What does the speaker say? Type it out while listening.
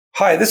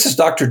Hi, this is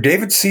Dr.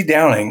 David C.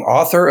 Downing,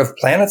 author of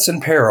Planets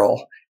in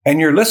Peril, and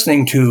you're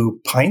listening to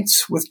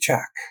Pints with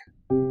Jack.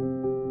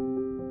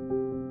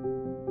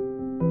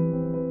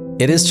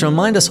 It is to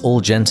remind us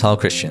all Gentile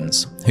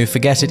Christians, who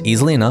forget it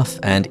easily enough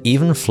and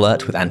even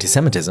flirt with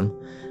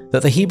anti-Semitism,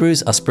 that the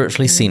Hebrews are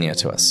spiritually senior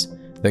to us,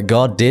 that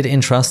God did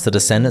entrust the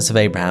descendants of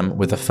Abraham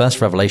with the first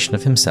revelation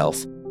of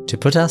himself to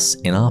put us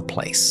in our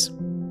place.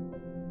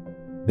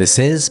 This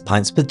is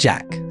Pints with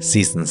Jack,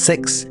 Season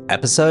 6,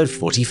 Episode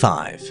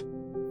 45.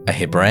 A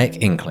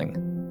Hebraic Inkling.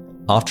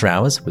 After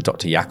Hours with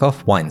Dr.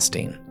 Yaakov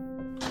Weinstein.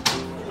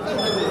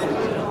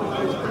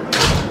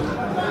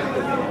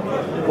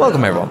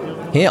 Welcome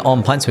everyone. Here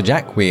on Pints with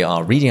Jack, we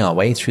are reading our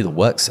way through the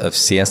works of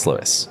C.S.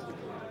 Lewis.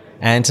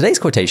 And today's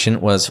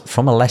quotation was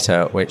from a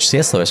letter which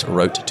C.S. Lewis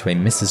wrote to a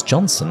Mrs.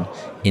 Johnson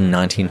in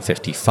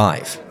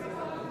 1955.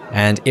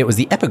 And it was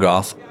the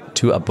epigraph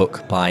to a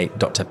book by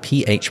Dr.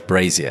 P.H.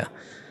 Brazier.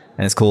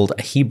 And it's called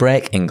A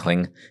Hebraic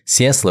Inkling,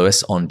 C.S.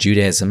 Lewis on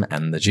Judaism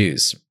and the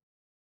Jews.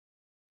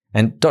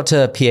 And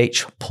Dr.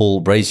 P.H. Paul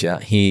Brazier,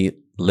 he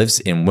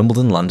lives in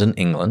Wimbledon, London,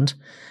 England.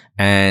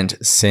 And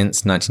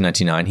since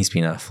 1999, he's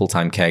been a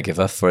full-time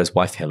caregiver for his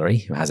wife, Hilary,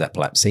 who has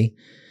epilepsy.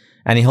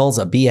 And he holds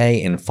a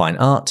BA in Fine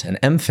Art, an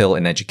MPhil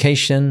in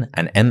Education,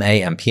 an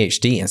MA and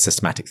PhD in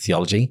Systematic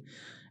Theology.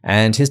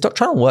 And his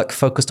doctrinal work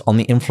focused on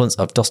the influence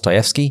of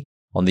Dostoevsky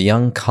on the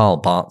young Karl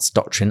Barth's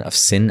doctrine of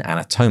sin and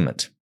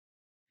atonement.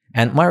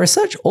 And my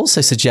research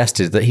also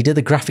suggested that he did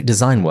the graphic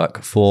design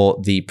work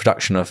for the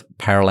production of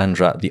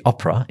Paralandra the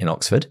Opera in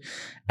Oxford,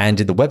 and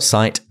did the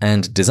website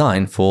and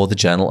design for the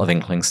Journal of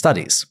Inkling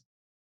Studies.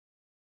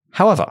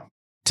 However,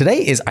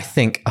 today is, I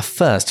think, a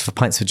first for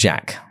Pints with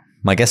Jack.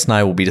 My guest and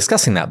I will be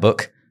discussing that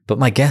book, but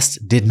my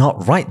guest did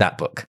not write that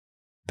book,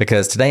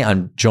 because today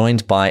I'm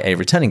joined by a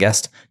returning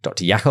guest,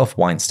 Dr. Yaakov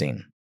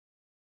Weinstein.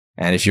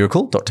 And if you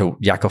recall, Dr.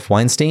 Yaakov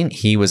Weinstein,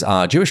 he was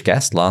our Jewish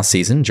guest last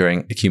season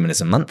during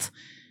Ecumenism Month.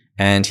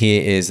 And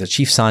he is the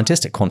chief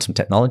scientist at quantum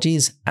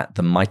technologies at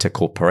the MITRE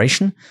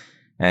Corporation.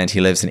 And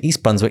he lives in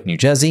East Brunswick, New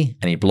Jersey,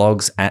 and he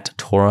blogs at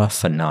Torah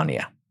for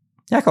Narnia.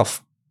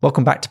 Yaakov,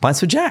 welcome back to Pints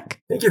with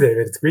Jack. Thank you,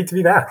 David. It's great to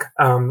be back.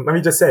 Let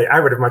me just say, I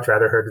would have much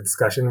rather heard a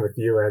discussion with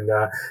you and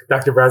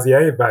Dr.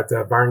 Brazier, but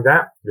barring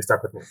that, you're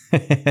stuck with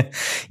me.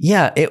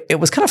 Yeah, it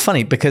was kind of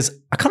funny because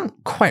I can't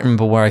quite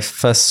remember where I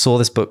first saw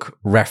this book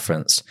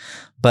referenced.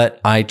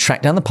 But I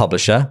tracked down the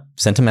publisher,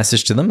 sent a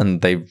message to them,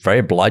 and they very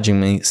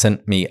obligingly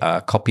sent me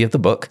a copy of the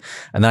book.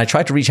 And then I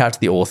tried to reach out to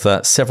the author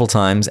several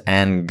times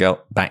and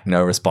got back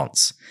no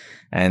response.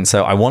 And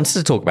so I wanted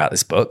to talk about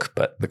this book,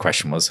 but the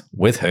question was,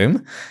 with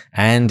whom?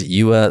 And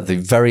you were the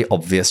very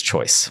obvious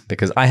choice,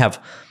 because I have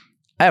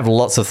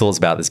lots of thoughts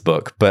about this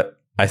book, but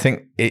I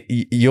think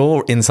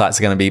your insights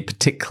are going to be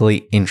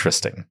particularly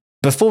interesting.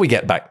 Before we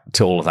get back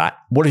to all of that,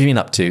 what have you been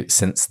up to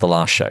since the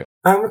last show?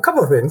 A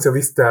couple of things, at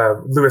least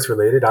Lewis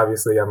related.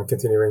 Obviously, I'm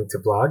continuing to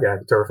blog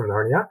at Torah from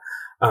Narnia.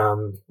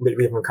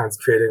 Lately, I've been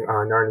concentrating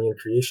on Narnian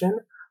creation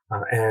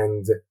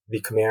and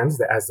the commands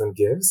that Aslan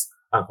gives.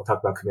 We'll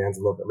talk about commands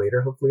a little bit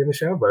later, hopefully, in the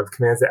show, but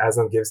commands that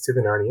Aslan gives to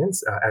the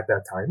Narnians at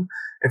that time,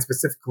 and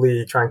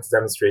specifically trying to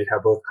demonstrate how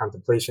both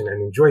contemplation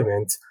and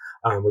enjoyment,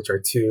 which are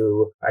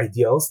two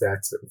ideals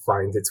that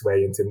find its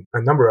way into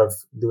a number of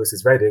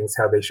Lewis's writings,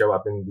 how they show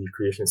up in the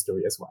creation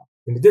story as well.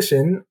 In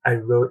addition, I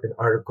wrote an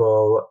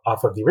article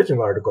off of the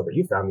original article that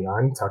you found me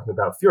on, talking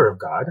about fear of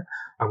God,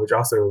 which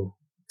also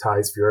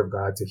ties fear of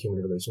God to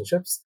human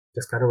relationships.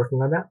 Just kind of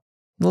working on that.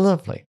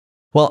 Lovely.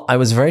 Well, I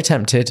was very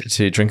tempted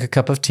to drink a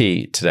cup of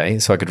tea today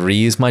so I could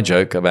reuse my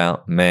joke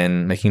about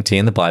men making tea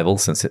in the Bible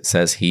since it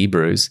says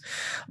Hebrews.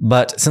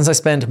 But since I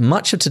spent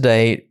much of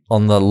today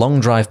on the long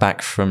drive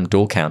back from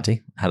Door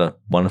County, had a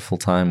wonderful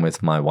time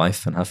with my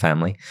wife and her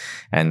family,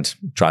 and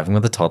driving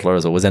with a toddler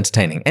is always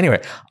entertaining. Anyway,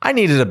 I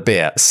needed a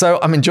beer, so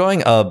I'm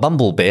enjoying a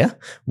Bumble beer,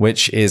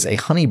 which is a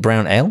honey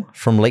brown ale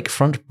from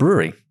Lakefront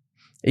Brewery.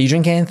 Are you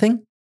drinking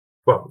anything?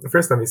 Well,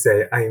 first let me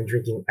say I am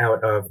drinking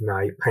out of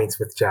my Pints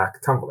with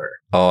Jack tumbler.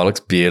 Oh, it looks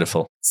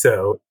beautiful.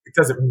 So it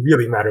doesn't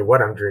really matter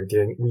what I'm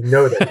drinking. We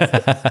know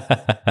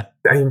that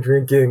I am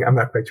drinking, I'm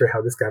not quite sure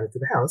how this got into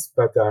the house,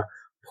 but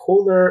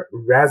Polar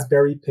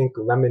Raspberry Pink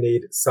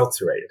Lemonade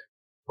Seltzerade.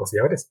 We'll see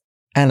how it is.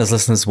 And as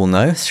listeners will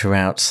know,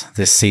 throughout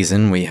this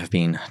season, we have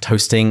been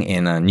toasting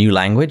in a new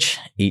language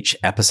each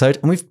episode.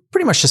 And we've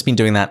pretty much just been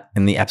doing that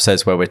in the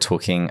episodes where we're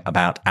talking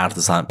about Out of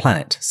the Silent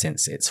Planet,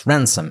 since it's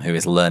Ransom who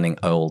is learning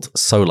Old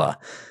Solar.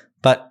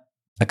 But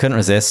I couldn't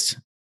resist.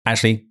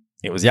 Actually,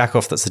 it was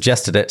Yaakov that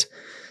suggested it.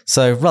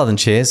 So rather than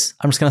cheers,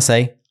 I'm just going to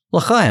say,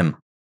 L'chaim.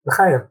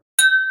 L'chaim.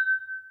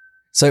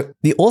 So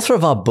the author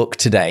of our book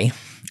today,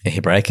 A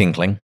Hebraic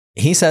Inkling,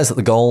 he says that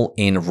the goal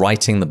in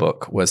writing the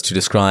book was to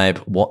describe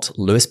what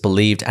Lewis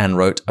believed and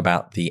wrote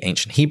about the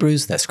ancient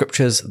Hebrews, their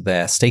scriptures,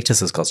 their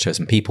status as God's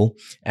chosen people,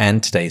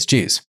 and today's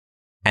Jews.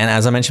 And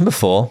as I mentioned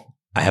before,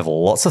 I have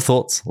lots of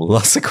thoughts,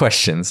 lots of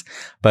questions,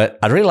 but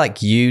I'd really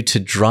like you to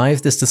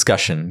drive this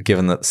discussion,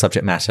 given that the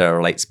subject matter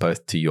relates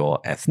both to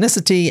your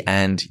ethnicity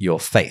and your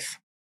faith.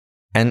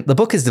 And the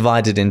book is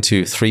divided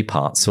into 3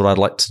 parts, so what I'd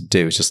like to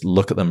do is just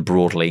look at them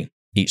broadly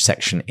each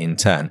section in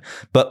turn.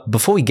 But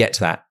before we get to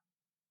that,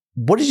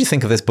 what did you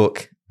think of this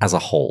book as a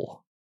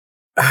whole?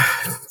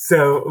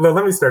 So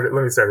let me start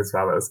as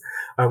follows.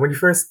 When you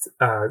first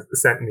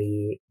sent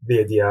me the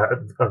idea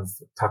of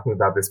talking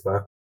about this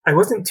book, I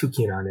wasn't too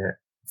keen on it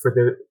for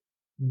the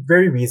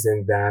very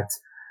reason that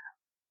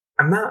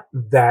I'm not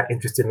that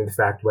interested in the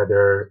fact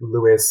whether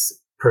Lewis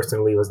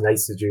personally was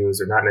nice to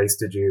Jews or not nice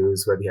to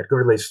Jews, whether he had good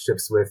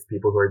relationships with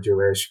people who are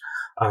Jewish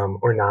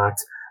or not.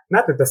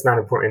 Not that that's not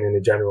important in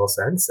a general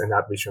sense, and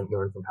that we shouldn't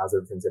learn from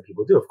positive things that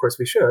people do. Of course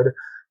we should.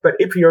 But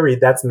a priori,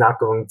 that's not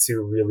going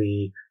to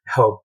really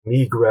help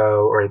me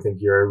grow, or I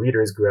think your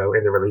readers grow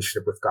in their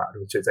relationship with God,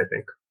 which is, I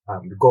think,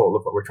 the goal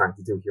of what we're trying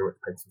to do here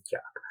with Pints with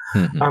Jack.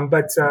 Mm-hmm.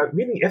 But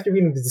after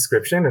reading the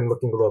description and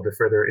looking a little bit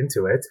further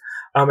into it,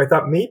 I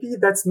thought maybe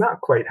that's not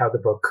quite how the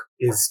book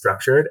is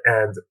structured,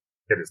 and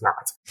it is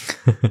not.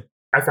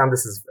 I found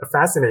this is a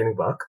fascinating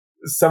book,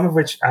 some of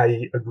which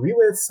I agree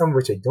with, some of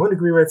which I don't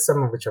agree with,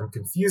 some of which I'm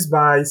confused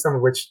by, some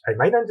of which I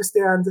might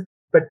understand.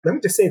 But let me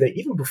just say that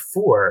even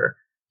before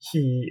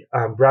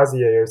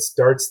Brazier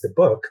starts the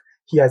book,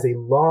 he has a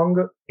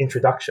long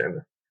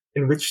introduction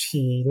in which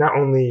he not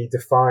only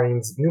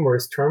defines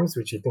numerous terms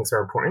which he thinks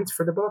are important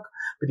for the book,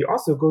 but he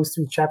also goes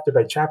through chapter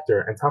by chapter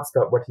and talks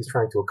about what he's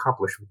trying to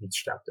accomplish with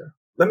each chapter.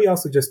 Let me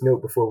also just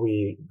note before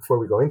we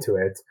go into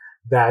it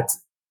that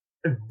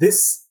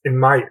this,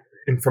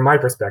 from my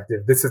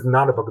perspective, this is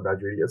not a book about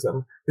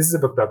Judaism. This is a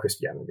book about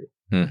Christianity.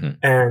 Mm-hmm.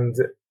 And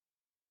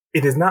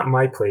it is not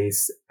my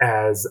place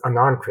as a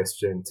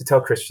non-Christian to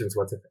tell Christians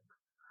what to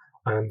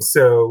think.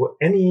 So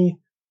any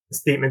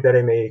statement that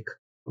I make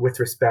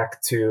with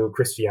respect to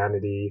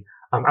Christianity,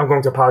 I'm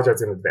going to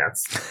apologize in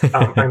advance.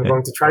 I'm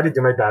going to try to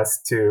do my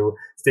best to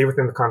stay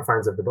within the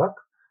confines of the book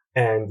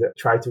and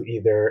try to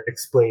either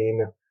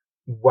explain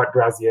what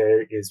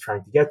Brazier is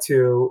trying to get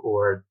to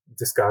or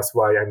discuss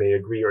why I may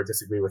agree or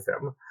disagree with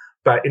him.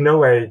 But in no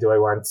way do I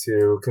want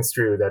to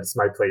construe that it's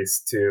my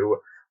place to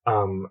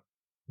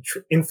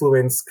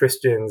influence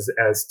Christians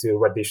as to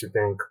what they should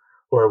think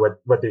or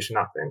what they should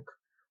not think.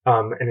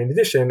 And in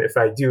addition, if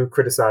I do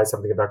criticize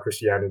something about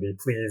Christianity,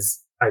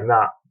 please, I'm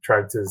not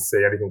trying to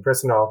say anything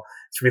personal.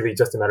 It's really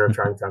just a matter of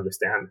trying to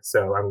understand.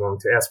 So I'm going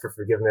to ask for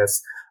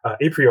forgiveness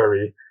a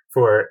priori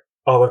for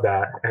all of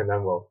that, and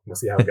then we'll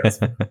see how it goes.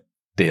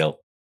 Deal.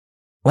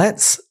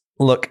 Let's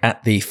look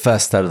at the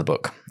first third of the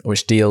book,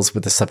 which deals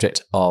with the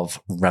subject of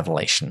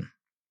revelation.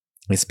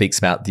 It speaks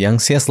about the young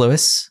C.S.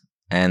 Lewis,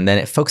 and then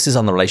it focuses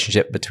on the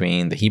relationship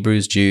between the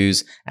Hebrews,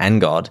 Jews,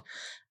 and God,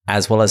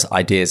 as well as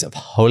ideas of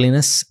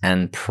holiness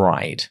and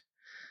pride.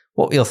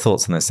 What were your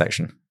thoughts on this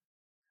section?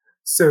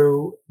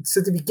 So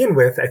to begin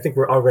with, I think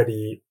we're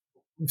already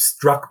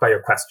struck by a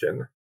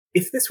question.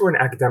 If this were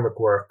an academic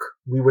work,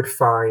 we would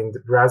find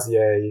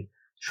Brazier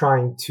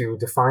trying to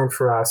define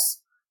for us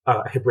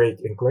Hebraic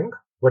Inkling.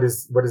 What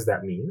does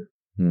that mean?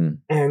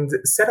 And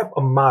set up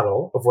a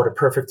model of what a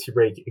perfect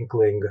Hebraic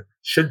Inkling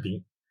should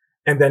be,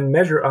 and then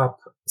measure up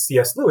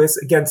C.S. Lewis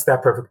against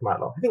that perfect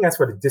model. I think that's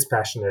what a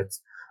dispassionate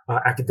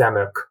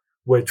academic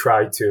would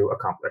try to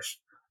accomplish.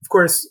 Of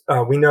course,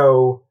 we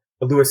know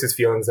Lewis's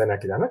feelings on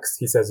academics.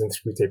 He says in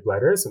Screwtape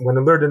Letters, when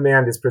a learned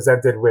man is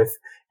presented with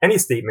any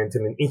statement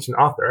in an ancient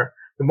author,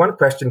 the one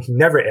question he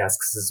never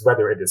asks is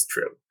whether it is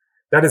true.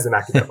 That is an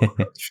academic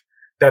approach.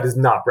 That is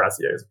not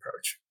Brazier's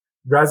approach.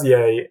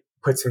 Brazier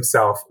puts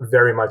himself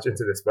very much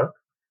into this book.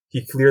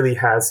 He clearly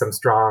has some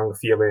strong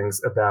feelings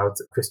about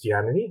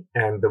Christianity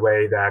and the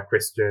way that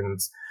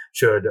Christians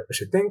should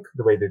think,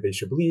 the way that they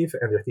should believe,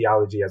 and their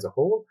theology as a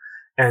whole.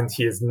 And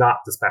he is not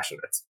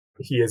dispassionate.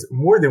 He is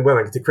more than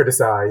willing to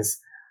criticize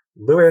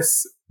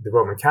Lewis, the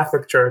Roman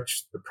Catholic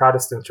Church, the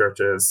Protestant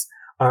churches,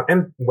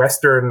 and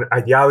Western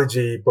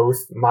ideology, both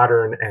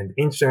modern and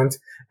ancient,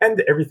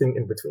 and everything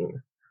in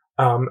between.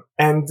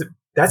 And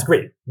that's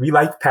great. We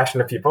like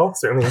passionate people.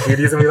 Certainly in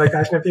Judaism, we like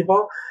passionate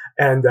people.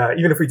 And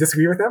even if we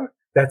disagree with them,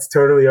 that's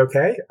totally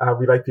okay.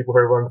 We like people who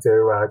are willing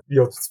to,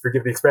 you'll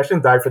forgive the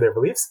expression, die for their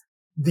beliefs.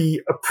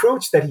 The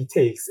approach that he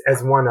takes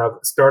as one of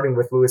starting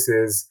with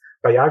Lewis's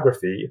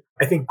biography,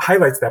 I think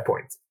highlights that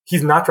point.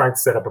 He's not trying to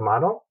set up a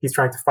model. He's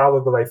trying to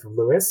follow the life of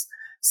Lewis,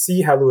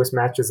 see how Lewis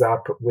matches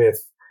up with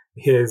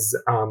his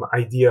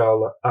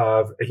ideal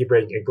of a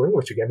Hebraic Inkling,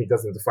 which again, he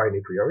doesn't define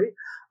a priori,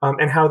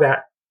 and how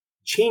that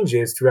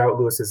changes throughout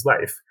Lewis's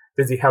life.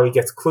 How he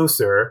gets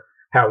closer,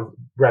 how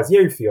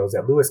Brazier feels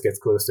that Lewis gets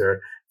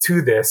closer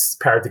to this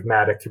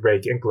paradigmatic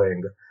Hebraic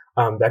Inkling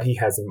that he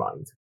has in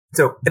mind.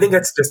 So I think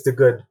that's just a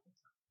good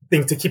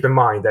thing to keep in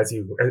mind as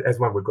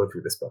one would go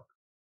through this book.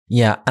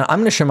 Yeah, and I'm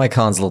going to show my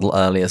cards a little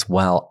early as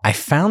well. I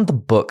found the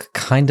book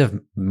kind of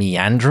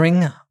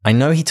meandering. I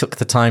know he took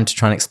the time to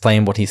try and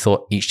explain what he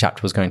thought each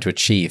chapter was going to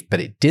achieve,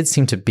 but it did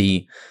seem to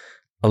be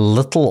a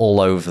little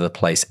all over the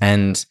place.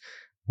 And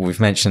we've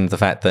mentioned the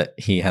fact that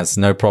he has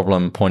no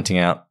problem pointing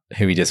out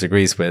who he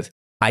disagrees with.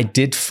 I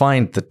did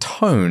find the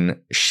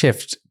tone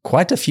shift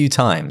quite a few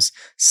times.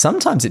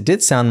 Sometimes it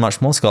did sound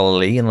much more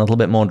scholarly and a little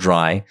bit more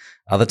dry.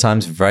 Other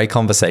times very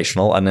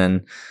conversational. And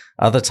then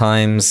other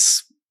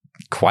times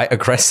quite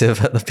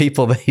aggressive at the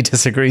people that he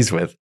disagrees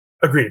with.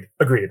 Agreed,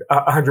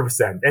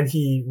 100%. And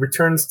he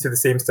returns to the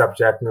same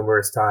subject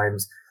numerous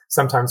times,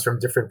 sometimes from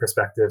different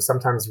perspectives,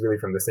 sometimes really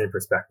from the same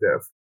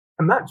perspective.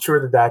 I'm not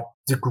sure that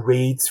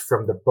degrades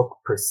from the book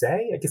per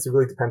se. I guess it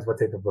really depends what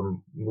type of a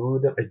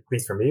mood, at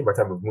least for me, what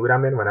type of mood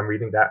I'm in when I'm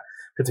reading that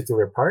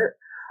particular part.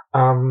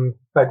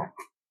 But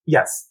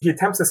yes, he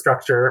attempts a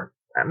structure.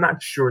 I'm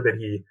not sure that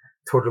he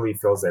totally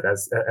fills it,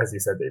 as you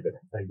said, David.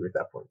 I agree with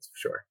that point, for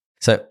sure.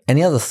 So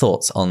any other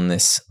thoughts on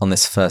this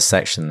first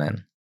section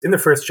then? In the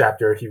first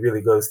chapter, he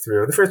really goes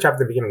through the first chapter,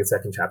 the beginning of the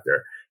second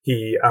chapter.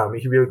 He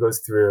really goes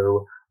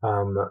through,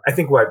 I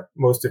think what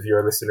most of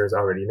your listeners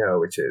already know,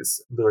 which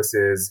is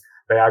Lewis's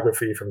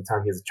biography from the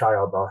time he was a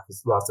child,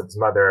 loss of his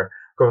mother,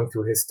 going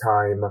through his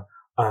time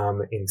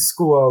in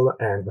school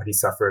and what he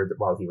suffered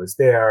while he was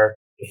there,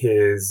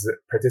 his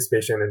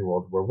participation in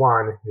World War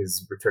I,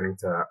 his returning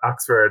to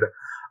Oxford,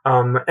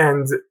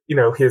 and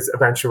his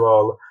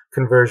eventual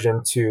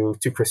conversion to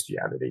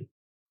Christianity.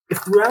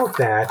 Throughout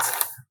that,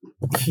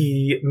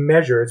 Brazier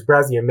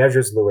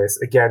measures Lewis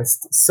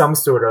against some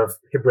sort of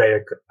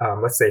Hebraic,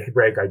 let's say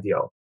Hebraic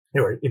ideal,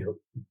 or,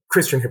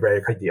 Christian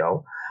Hebraic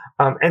ideal.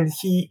 And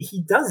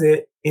he does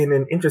it in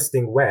an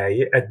interesting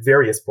way at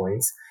various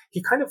points.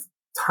 He kind of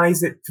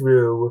ties it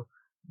through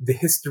the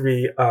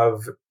history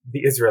of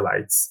the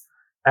Israelites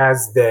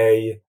as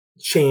they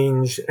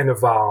change and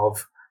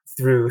evolve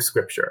through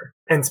scripture.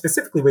 And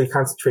specifically what he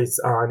concentrates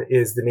on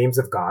is the names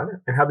of God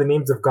and how the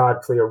names of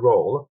God play a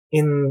role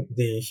in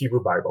the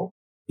Hebrew Bible.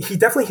 He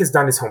definitely has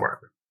done his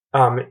homework.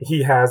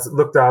 He has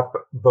looked up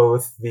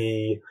both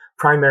the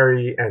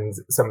primary and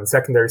some of the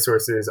secondary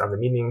sources on the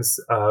meanings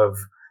of,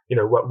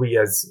 what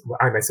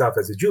I myself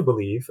as a Jew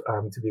believe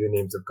to be the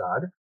names of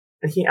God.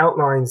 And he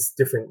outlines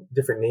different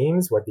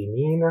names, what they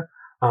mean,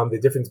 the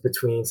difference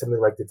between something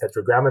like the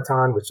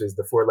Tetragrammaton, which is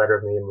the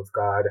 4-letter name of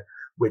God,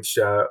 which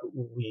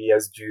we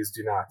as Jews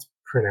do not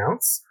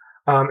pronounce,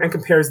 and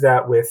compares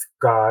that with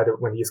God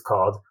when he is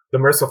called the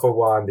Merciful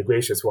One, the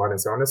Gracious One,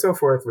 and so on and so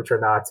forth, which are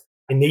not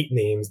innate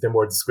names, they're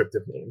more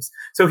descriptive names.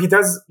 So he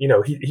does,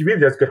 he really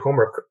does good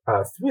homework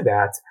through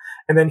that.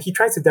 And then he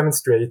tries to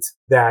demonstrate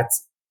that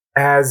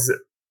as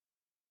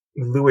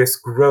Lewis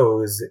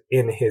grows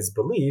in his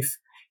belief,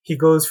 he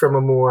goes from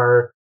a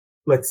more,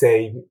 let's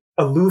say,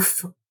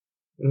 aloof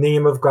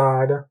name of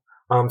God,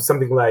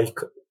 something like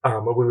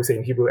what we would say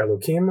in Hebrew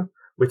Elohim,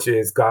 which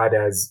is God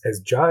as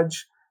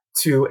judge,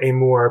 to a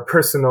more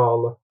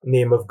personal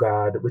name of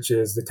God, which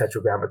is the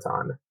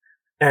Tetragrammaton.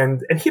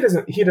 And he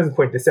doesn't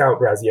point this out,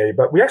 Brazier,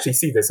 but we actually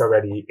see this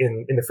already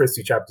in the first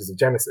 2 chapters of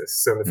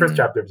Genesis. So in the first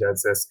chapter of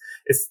Genesis,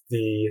 it's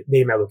the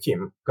name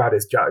Elohim, God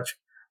as judge,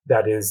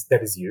 that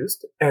is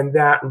used. And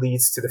that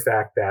leads to the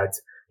fact that,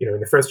 in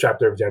the first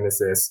chapter of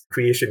Genesis,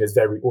 creation is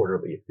very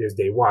orderly. There's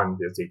day 1,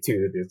 there's day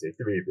 2, there's day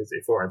 3, there's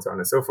day 4, and so on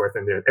and so forth.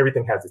 And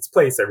everything has its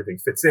place, everything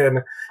fits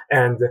in.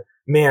 And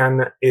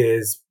man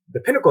is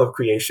the pinnacle of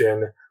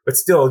creation, but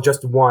still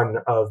just one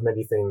of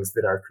many things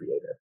that are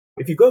created.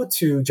 If you go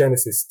to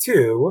Genesis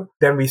 2,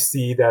 then we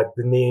see that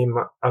the name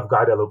of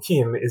God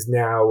Elohim is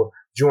now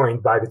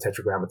joined by the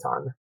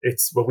Tetragrammaton.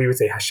 It's what we would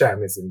say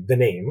Hashem is in the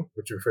name,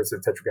 which refers to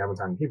the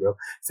Tetragrammaton in Hebrew.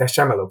 It's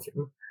Hashem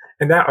Elohim.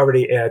 And that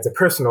already adds a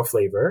personal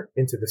flavor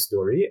into the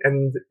story.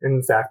 And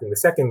in fact, in the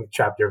second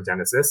chapter of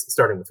Genesis,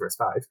 starting with verse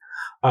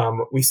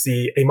 5, we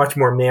see a much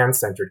more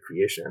man-centered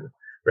creation,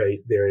 right?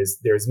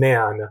 There's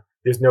man,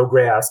 there's no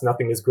grass,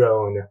 nothing is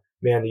grown.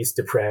 Man needs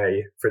to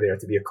pray for there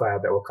to be a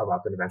cloud that will come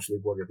up and eventually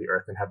water the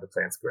earth and have the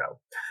plants grow.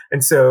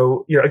 And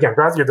so, again,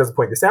 Brazier doesn't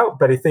point this out,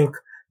 but I think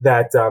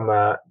that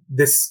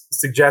this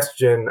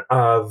suggestion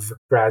of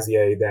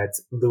Brazier that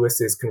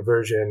Lewis's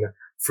conversion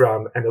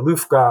from an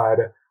aloof God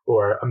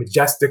or a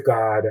majestic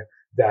God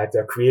that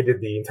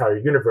created the entire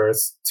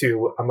universe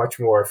to a much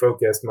more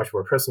focused, much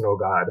more personal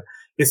God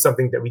is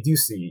something that we do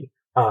see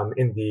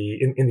in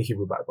the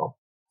Hebrew Bible.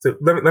 So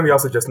let me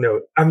also just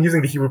note, I'm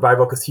using the Hebrew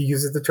Bible because he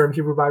uses the term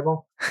Hebrew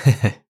Bible.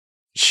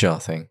 Sure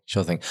thing.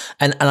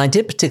 And I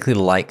did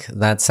particularly like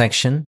that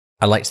section.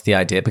 I liked the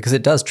idea because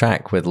it does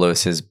track with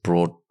Lewis's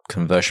broad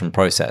conversion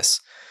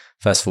process.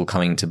 First of all,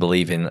 coming to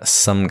believe in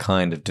some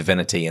kind of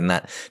divinity, and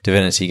that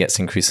divinity gets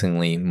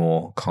increasingly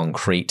more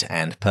concrete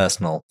and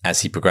personal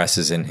as he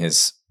progresses in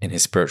his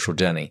spiritual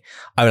journey.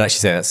 I would actually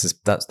say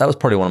that was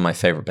probably one of my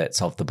favorite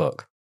bits of the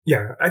book.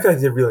 Yeah, I thought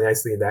he did really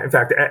nicely in that. In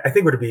fact, I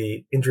think it would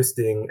be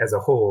interesting as a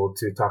whole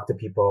to talk to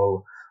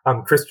people,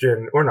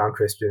 Christian or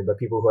non-Christian, but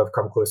people who have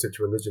come closer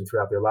to religion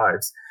throughout their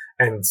lives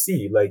and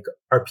see, do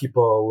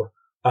people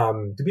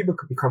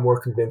become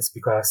more convinced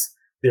because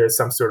there's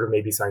some sort of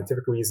maybe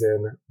scientific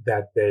reason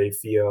that they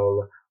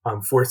feel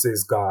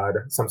forces God,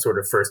 some sort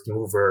of first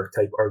mover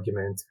type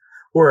argument,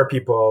 or are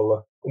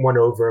people won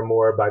over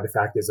more by the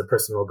fact there's a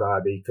personal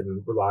God that you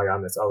can rely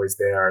on, that's always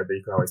there, that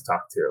you can always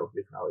talk to,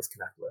 you can always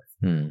connect with.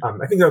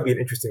 I think that would be an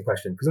interesting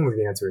question. Presumably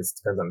the answer is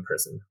depends on the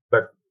person.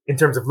 But in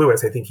terms of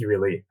Lewis, I think he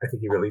really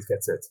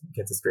gets it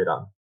straight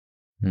on.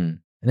 And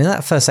in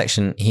that first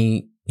section,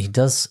 he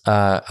does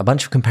a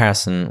bunch of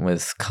comparison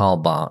with Karl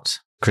Barth,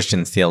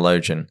 Christian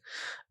theologian,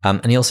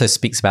 and he also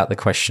speaks about the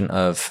question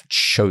of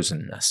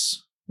chosenness.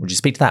 Would you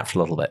speak to that for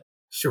a little bit?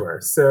 Sure.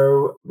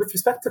 So with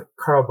respect to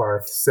Karl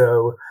Barth,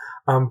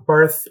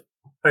 Barth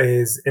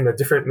is in a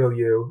different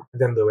milieu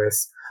than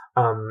Lewis.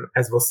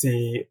 As we'll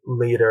see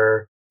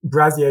later,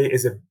 Brazier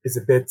is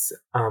a bit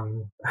I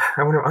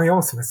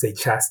almost want to say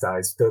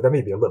chastised, though that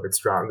may be a little bit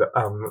strong.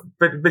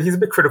 But he's a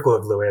bit critical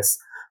of Lewis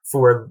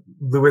for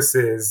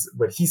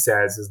what he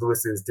says is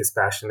Lewis's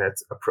dispassionate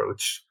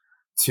approach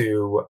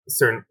to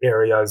certain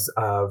areas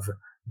of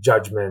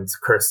judgment,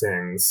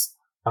 cursings,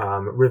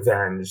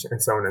 revenge,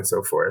 and so on and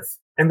so forth.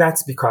 And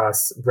that's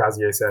because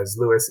Brazier says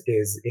Lewis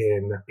is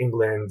in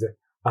England,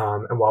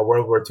 and while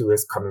World War II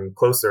is coming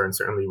closer, and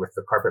certainly with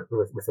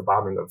the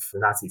bombing of the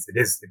Nazis,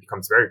 it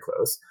becomes very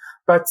close.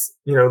 But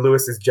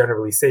Lewis is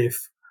generally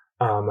safe,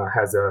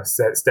 has a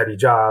steady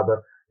job,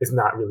 is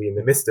not really in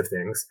the midst of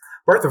things.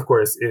 Barth, of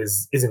course,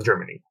 is in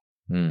Germany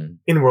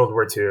in World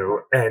War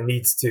II, and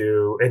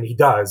he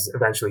does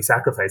eventually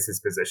sacrifice his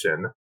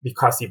position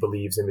because he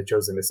believes in the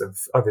chosenness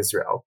of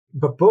Israel.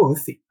 But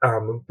both,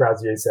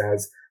 Brazier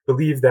says,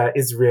 believe that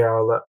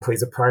Israel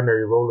plays a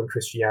primary role in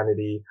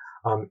Christianity.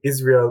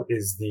 Israel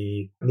is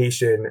the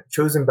nation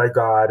chosen by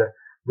God.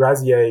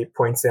 Brazier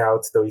points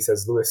out, though he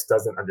says Lewis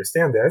doesn't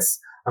understand this,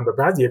 but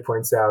Brazier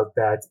points out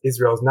that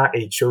Israel is not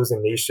a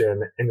chosen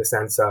nation in the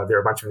sense of there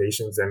are a bunch of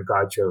nations and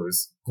God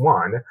chose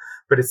one,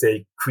 but it's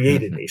a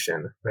created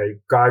nation, right?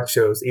 God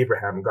chose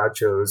Abraham, God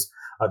chose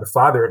the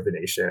father of the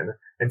nation,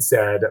 and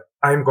said,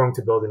 I'm going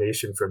to build a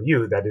nation from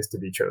you that is to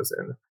be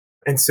chosen.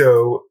 And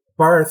so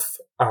Barth,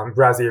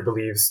 Brazier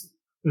believes,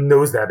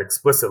 knows that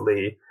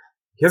explicitly.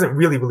 He doesn't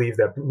really believe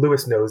that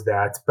Lewis knows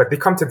that, but they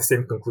come to the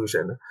same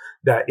conclusion,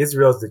 that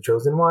Israel is the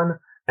chosen one,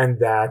 and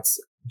that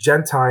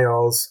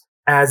Gentiles,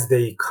 as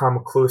they come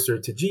closer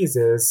to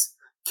Jesus,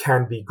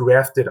 can be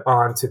grafted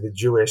onto the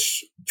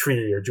Jewish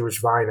tree or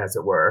Jewish vine, as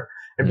it were,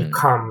 and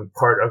become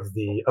part of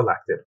the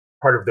elected,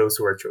 part of those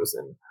who are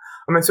chosen.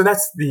 And so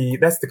that's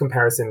the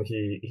comparison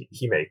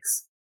he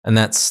makes. And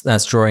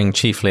that's drawing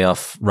chiefly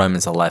off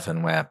Romans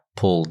 11, where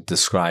Paul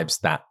describes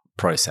that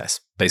process,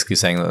 basically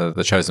saying that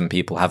the chosen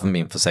people haven't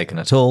been forsaken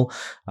at all,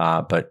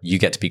 but you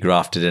get to be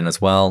grafted in as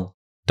well.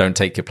 Don't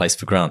take your place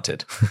for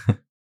granted.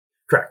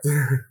 Correct.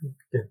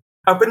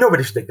 But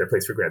nobody should take their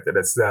place for granted.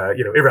 It's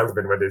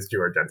irrelevant whether it's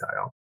Jew or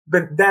Gentile.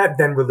 But that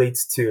then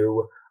relates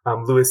to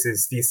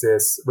Lewis's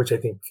thesis, which I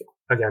think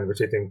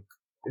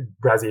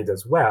Brazier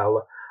does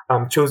well,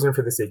 chosen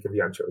for the sake of the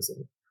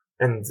unchosen.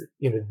 And,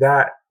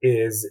 that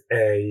is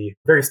a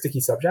very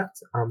sticky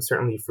subject,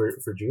 certainly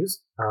for Jews.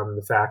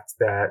 The fact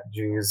that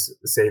Jews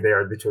say they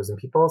are the chosen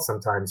people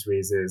sometimes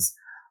raises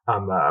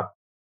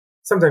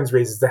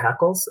the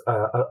hackles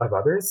of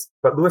others.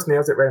 But Lewis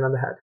nails it right on the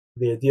head.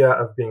 The idea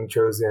of being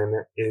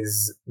chosen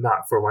is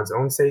not for one's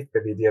own sake,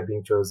 but the idea of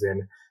being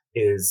chosen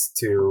is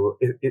to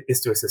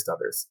assist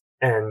others.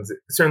 And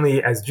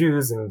certainly as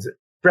Jews, and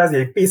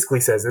Brazier basically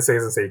says this, he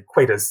doesn't say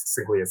quite as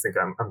simply as I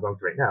think I'm going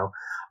to right now.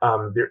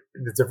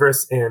 There's a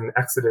verse in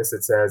Exodus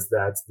that says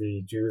that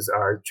the Jews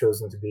are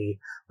chosen to be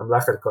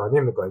Mamlechet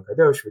Kohanim Goy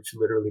Kadosh, which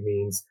literally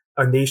means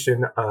a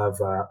nation of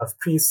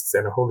priests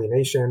and a holy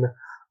nation.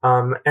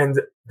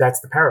 And that's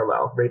the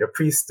parallel, right? A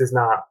priest is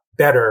not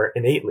better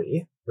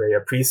innately, right?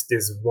 A priest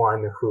is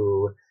one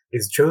who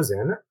is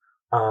chosen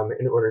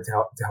in order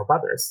to help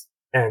others.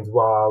 And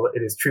while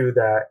it is true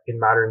that in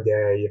modern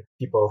day,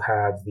 people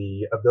have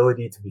the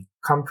ability to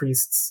become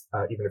priests,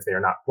 even if they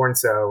are not born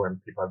so, and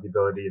people have the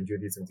ability in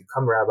Judaism to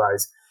become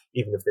rabbis,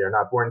 even if they are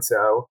not born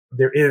so,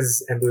 there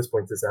is, and Lewis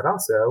points this out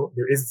also,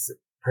 there is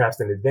perhaps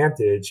an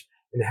advantage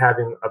in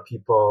having a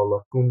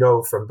people who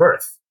know from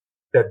birth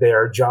that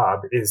their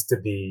job is to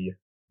be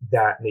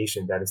that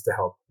nation that is to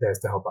help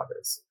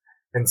others.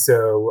 And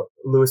so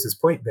Lewis's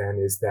point then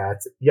is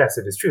that, yes,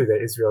 it is true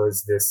that Israel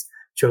is a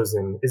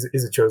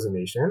chosen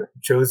nation,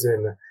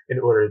 chosen in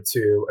order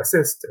to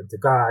assist and to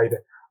guide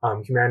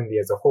humanity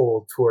as a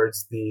whole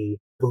towards the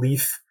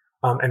belief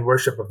and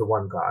worship of the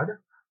one God.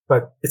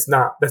 But that's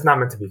not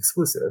meant to be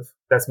exclusive.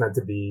 That's meant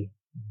to be,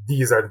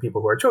 these are the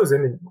people who are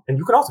chosen, and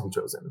you can also be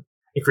chosen.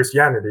 In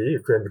Christianity,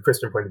 the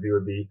Christian point of view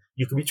would be,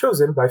 you can be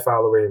chosen by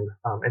following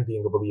and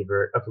being a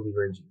believer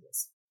in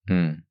Jesus.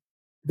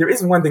 There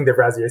is one thing that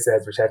Brazier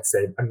says, which I have to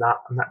say I'm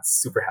not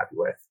super happy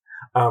with,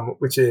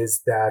 which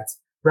is that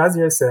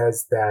Brazier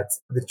says that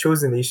the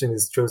chosen nation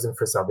is chosen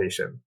for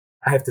salvation.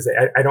 I have to say,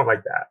 I don't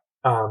like that.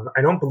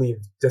 I don't believe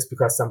just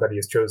because somebody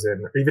is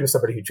chosen, or even if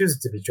somebody who chooses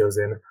to be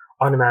chosen,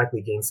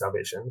 automatically gains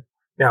salvation.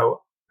 Now,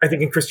 I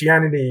think in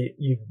Christianity,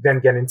 you then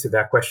get into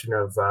that question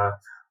of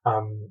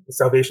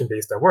salvation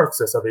based on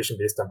works or salvation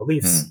based on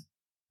beliefs.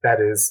 That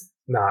is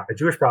not a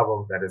Jewish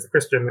problem. That is a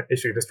Christian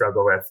issue to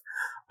struggle with.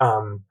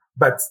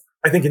 But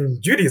I think in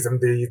Judaism,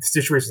 the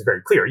situation is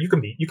very clear. You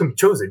can be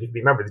chosen, you can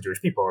be a member of the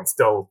Jewish people and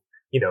still,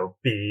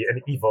 be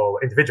an evil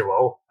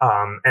individual,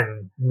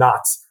 and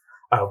not,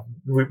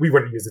 we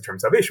wouldn't use the term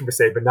salvation per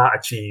se, but not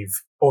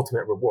achieve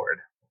ultimate reward.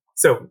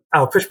 So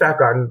I'll push back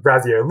on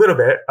Brazier a little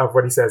bit of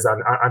what he says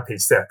on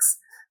page 6,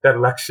 that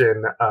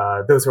election,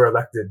 those who are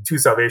elected to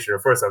salvation or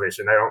for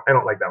salvation. I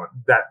don't like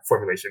that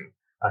formulation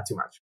too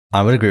much.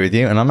 I would agree with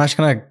you. And I'm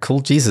actually going to call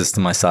Jesus to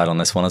my side on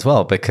this one as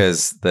well,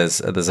 because there's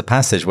a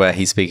passage where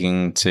he's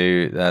speaking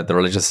to the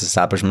religious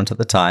establishment at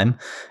the time.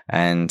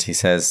 And he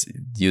says,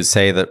 you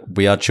say that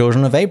we are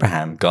children of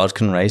Abraham. God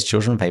can raise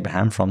children of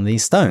Abraham from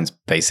these stones.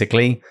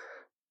 Basically,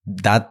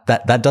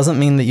 that doesn't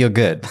mean that you're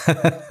good.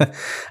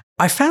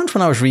 I found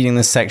when I was reading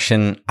this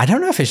section, I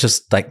don't know if it's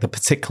just like the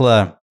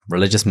particular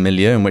religious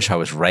milieu in which I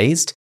was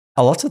raised.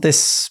 A lot of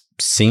this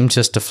seemed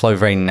just to flow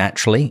very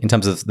naturally in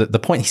terms of the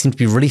point he seemed to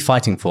be really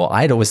fighting for.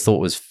 I'd always thought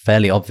was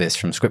fairly obvious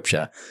from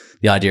scripture.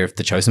 The idea of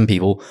the chosen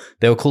people,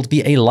 they were called to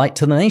be a light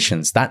to the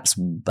nations. That's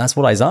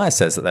what Isaiah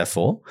says that they're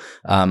for.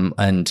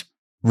 And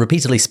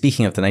repeatedly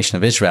speaking of the nation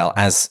of Israel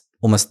as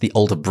almost the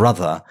older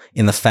brother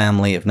in the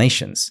family of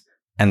nations.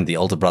 And the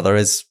older brother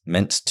is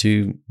meant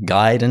to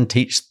guide and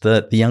teach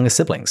the younger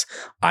siblings.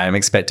 I am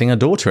expecting a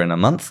daughter in a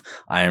month.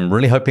 I am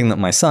really hoping that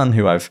my son,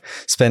 who I've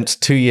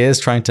spent 2 years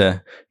trying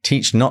to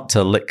teach not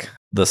to lick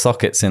the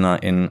sockets in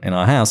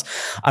our house,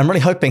 I'm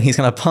really hoping he's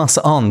going to pass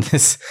on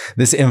this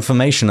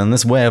information and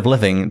this way of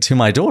living to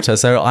my daughter,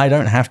 so I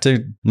don't have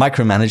to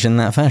micromanage in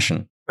that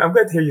fashion. I'm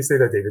glad to hear you say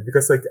that, David,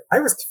 because I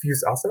was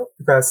confused also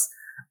because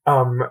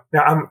now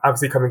I'm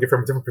obviously coming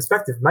from a different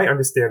perspective. My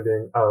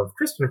understanding of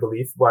Christian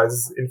belief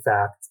was in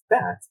fact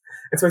that.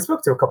 And so I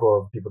spoke to a couple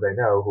of people that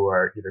I know who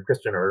are either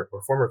Christian or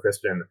former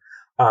Christian.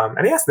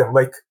 And I asked them,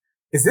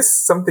 is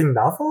this something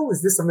novel?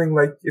 Is this something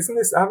isn't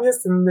this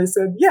obvious? And they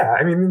said, yeah,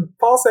 I mean,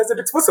 Paul says it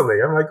explicitly.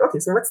 I'm like, okay,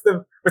 so what's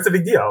the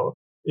big deal?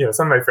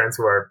 Some of my friends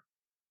who are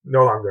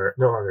no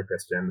longer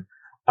Christian,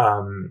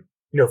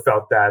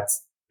 felt that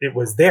it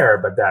was there,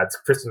 but that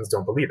Christians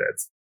don't believe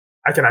it.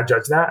 I cannot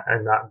judge that.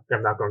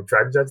 I'm not going to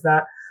try to judge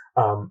that.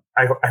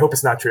 I hope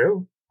it's not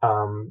true.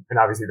 And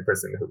obviously the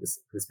person who's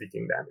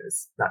speaking then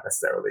is not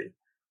necessarily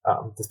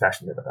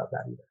dispassionate about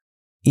that either.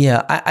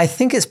 Yeah, I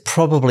think it's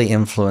probably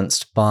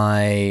influenced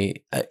by,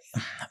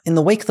 in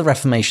the wake of the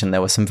Reformation,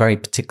 there were some very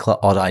particular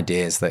odd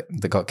ideas that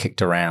got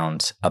kicked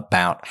around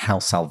about how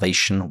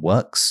salvation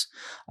works.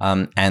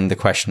 And the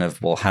question of,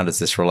 well, how does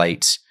this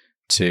relate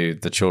to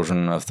the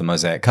children of the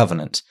Mosaic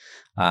covenant?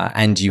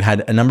 And you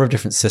had a number of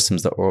different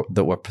systems that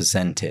were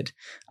presented.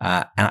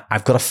 And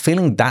I've got a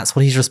feeling that's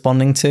what he's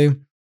responding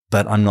to,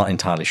 but I'm not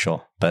entirely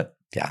sure. But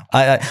yeah,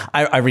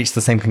 I reached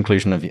the same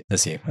conclusion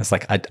as you. It's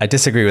like, I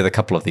disagree with a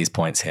couple of these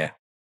points here.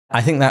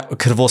 I think that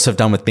could have also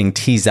done with being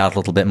teased out a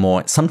little bit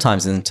more,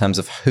 sometimes in terms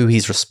of who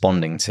he's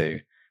responding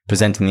to,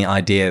 presenting the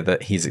idea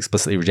that he's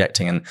explicitly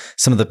rejecting, and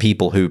some of the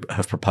people who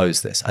have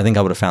proposed this. I think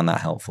I would have found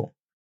that helpful.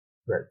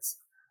 Right.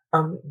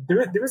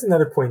 There is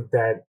another point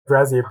that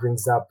Brazier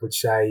brings up,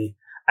 which I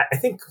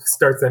think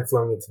starts then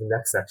flowing into the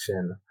next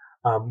section,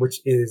 which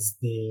is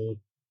the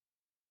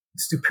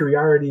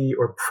superiority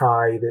or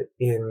pride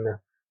in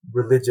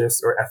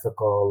religious or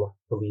ethical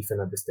belief and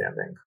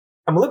understanding.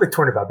 I'm a little bit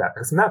torn about that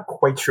because I'm not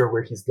quite sure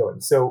where he's going.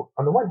 So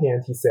on the one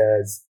hand, he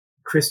says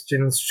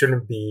Christians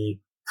shouldn't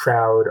be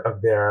proud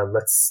of their,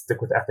 let's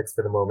stick with ethics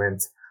for the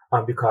moment,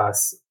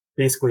 because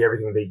basically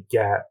everything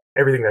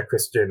that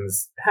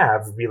Christians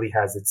have really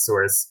has its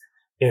source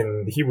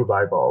in the Hebrew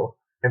Bible,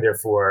 and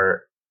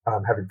therefore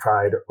having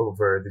pride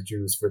over the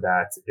Jews for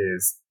that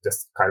is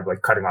just kind of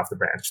like cutting off the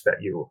branch that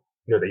you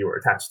were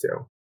attached to.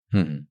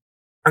 Mm-hmm.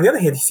 On the other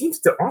hand, he seems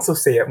to also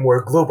say it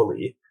more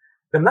globally.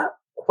 I'm not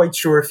quite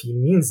sure if he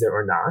means it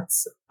or not.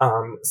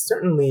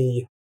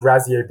 Certainly,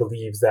 Brazier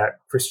believes that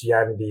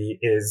Christianity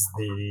is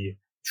the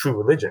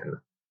true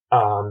religion.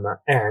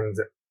 And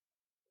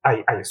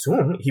I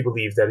assume he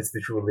believes that it's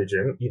the true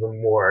religion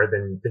even more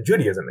than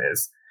Judaism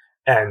is.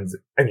 And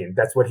I mean,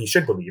 that's what he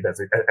should believe as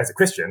a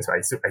Christian. So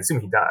I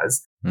assume he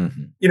does.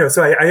 Mm-hmm.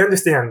 So I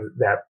understand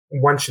that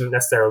one shouldn't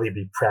necessarily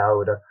be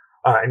proud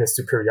in a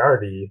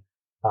superiority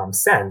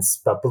sense,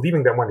 but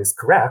believing that one is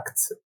correct,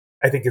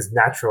 I think, is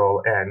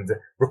natural and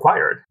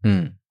required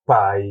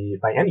by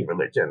any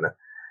religion.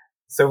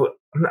 So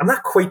I'm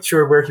not quite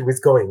sure where he was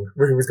going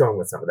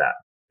with some of that.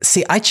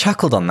 See, I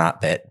chuckled on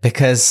that bit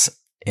because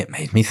it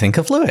made me think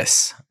of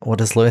Lewis. What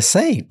does Lewis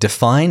say?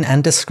 Define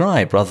and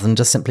describe rather than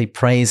just simply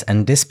praise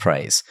and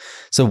dispraise.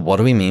 So what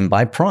do we mean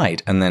by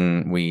pride? And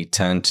then we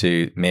turn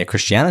to Mere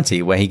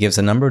Christianity, where he gives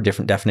a number of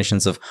different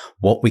definitions of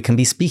what we can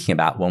be speaking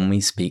about when we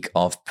speak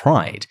of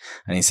pride.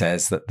 And he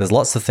says that there's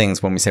lots of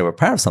things when we say we're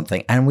proud of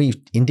something, and we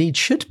indeed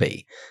should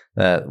be.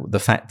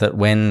 The fact that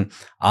when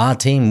our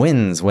team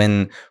wins,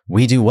 when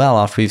we do well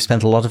after we've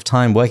spent a lot of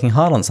time working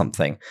hard on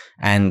something,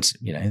 and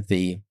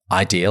the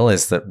ideal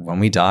is that when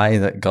we die,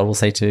 that God will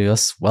say to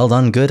us, well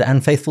done, good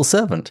and faithful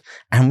servant.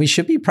 And we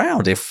should be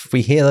proud if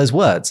we hear those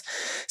words.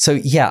 So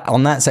yeah,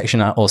 on that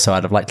section, I'd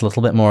have liked a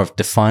little bit more of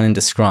define and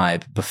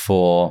describe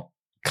before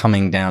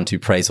coming down to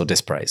praise or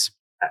dispraise.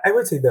 I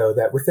would say, though,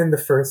 that within the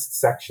first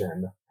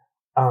section,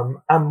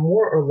 I'm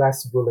more or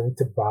less willing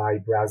to buy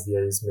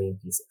Brazier's main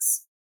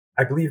thesis.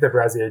 I believe that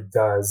Brazier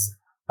does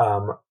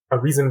a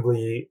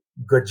reasonably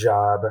good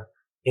job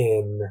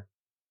in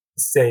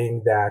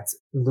saying that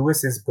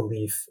Lewis's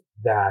belief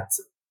that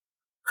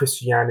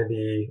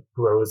Christianity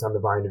grows on the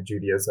vine of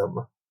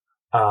Judaism,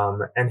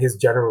 and his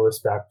general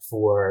respect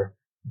for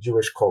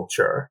Jewish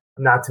culture,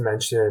 not to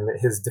mention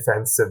his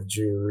defense of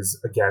Jews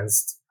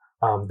against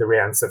the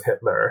rants of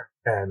Hitler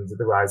and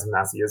the rise of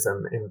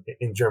Nazism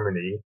in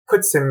Germany,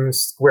 puts him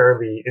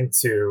squarely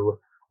into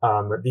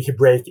the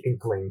Hebraic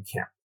Inkling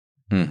camp.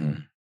 Mm-hmm.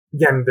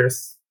 Again,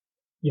 there's,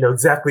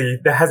 exactly,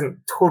 that hasn't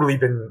totally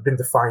been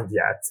defined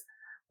yet,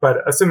 but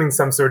assuming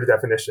some sort of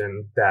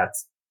definition that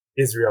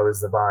Israel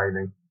is divine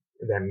and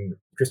then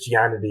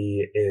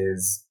Christianity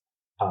is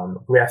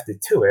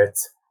grafted to it,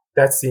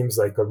 that seems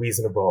like a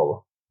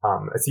reasonable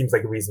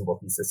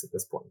thesis at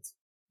this point.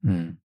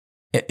 Mm.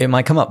 It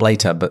might come up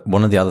later, but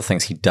one of the other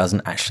things he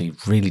doesn't actually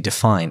really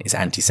define is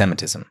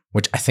anti-Semitism,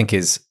 which I think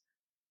is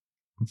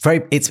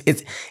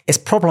it's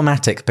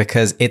problematic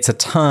because it's a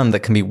term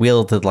that can be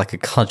wielded like a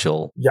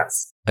cudgel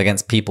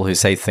against people who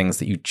say things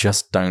that you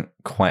just don't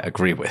quite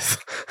agree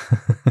with.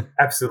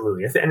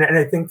 Absolutely. And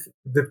I think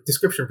the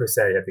description per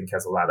se, I think,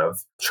 has a lot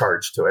of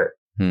charge to it.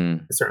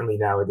 Certainly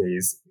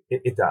nowadays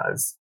it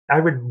does.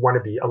 I would want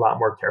to be a lot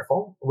more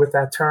careful with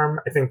that term.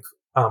 I think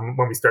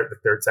when we start the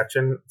third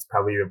section, it's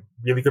probably a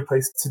really good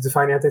place to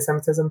define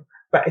anti-Semitism.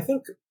 But I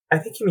think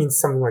he means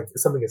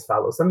something as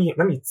follows. Let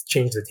me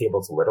change the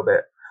tables a little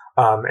bit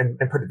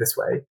and put it this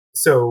way.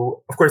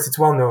 So, of course, it's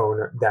well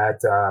known that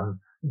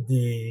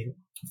the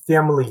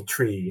family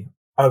tree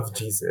of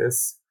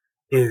Jesus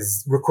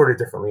is recorded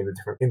differently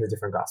in the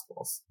different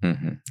Gospels.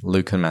 Mm-hmm.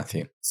 Luke and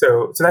Matthew.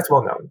 So that's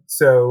well known.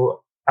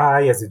 So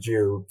I, as a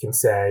Jew, can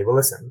say, well,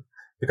 listen,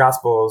 the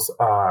Gospels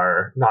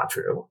are not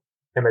true.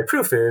 And my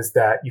proof is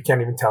that you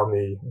can't even tell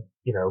me,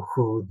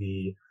 who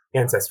the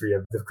ancestry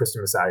of the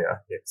Christian Messiah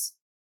is.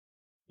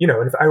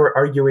 And if I were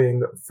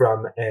arguing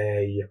from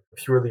a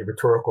purely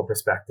rhetorical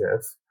perspective,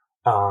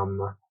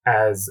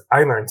 as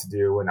I learned to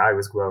do when I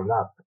was growing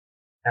up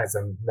as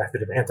a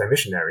method of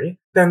anti-missionary,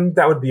 then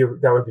that would be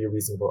a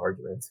reasonable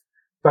argument.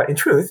 But in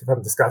truth, if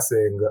I'm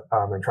discussing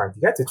and trying to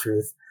get to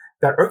truth,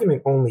 that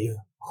argument only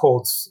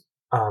holds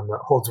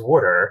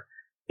water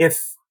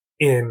if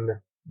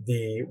in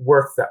the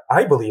work that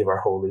I believe are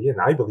holy and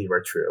I believe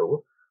are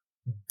true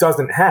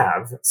doesn't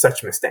have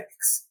such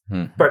mistakes.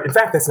 But in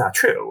fact, that's not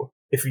true.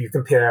 If you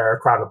compare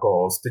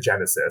Chronicles to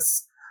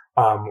Genesis,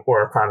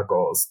 or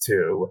Chronicles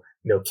to,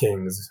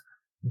 Kings,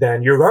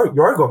 then you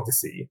are going to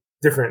see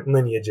different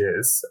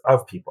lineages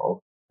of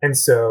people. And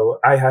so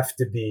I have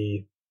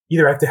to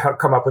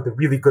come up with a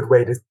really good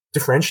way to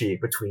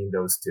differentiate between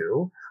those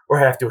two, or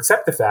I have to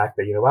accept the fact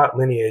that,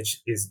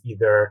 lineage is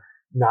either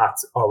not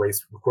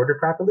always recorded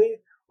properly,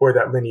 or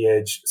that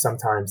lineage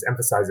sometimes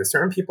emphasizes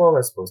certain people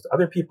as opposed to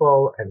other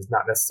people and is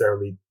not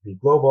necessarily be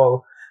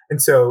global.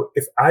 And so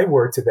if I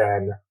were to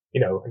then,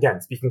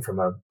 again, speaking from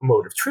a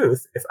mode of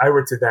truth, if I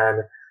were to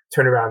then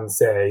turn around and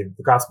say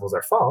the Gospels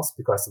are false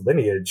because the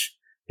lineage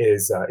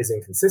is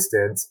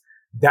inconsistent,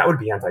 that would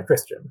be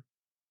anti-Christian,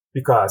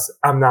 because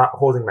I'm not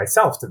holding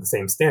myself to the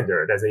same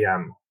standard as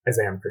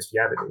I am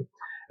Christianity.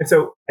 And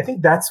so I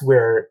think that's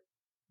where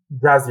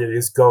Brazier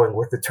is going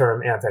with the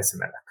term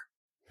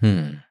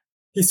anti-Semitic.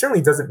 He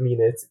certainly doesn't mean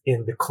it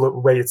in the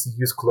way it's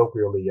used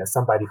colloquially as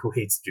somebody who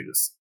hates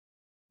Jews.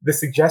 The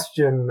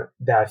suggestion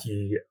that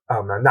he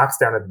knocks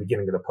down at the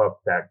beginning of the book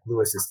that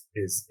Lewis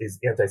is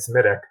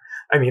anti-Semitic,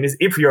 is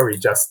a priori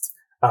just,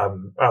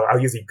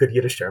 I'll use a good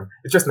Yiddish term,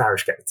 it's just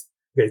Narishkeit.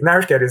 Okay,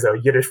 Narishkeit is a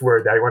Yiddish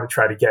word that I want to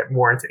try to get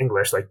more into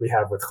English, like we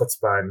have with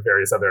chutzpah and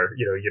various other,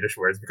 Yiddish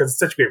words, because it's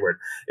such a great word.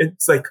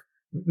 It's like,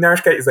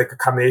 Narishkeit is like a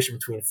combination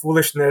between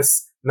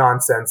foolishness,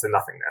 nonsense, and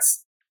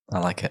nothingness. I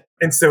like it.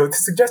 And so the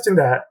suggestion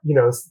that,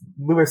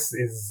 Lewis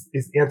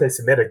is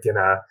anti-Semitic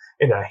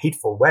in a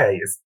hateful way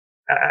is,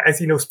 I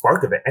see no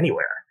spark of it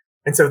anywhere.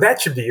 And so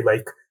that should be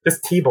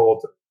just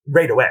tabled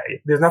right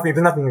away. There's nothing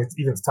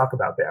even to talk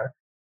about there.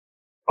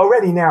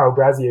 Already now,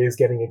 Brazier is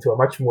getting into a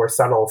much more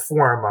subtle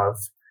form of,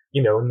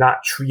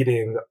 not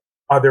treating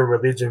other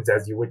religions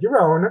as you would your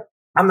own.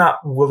 I'm not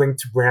willing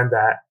to brand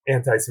that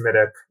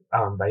anti-Semitic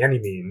by any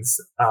means.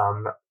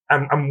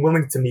 I'm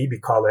willing to maybe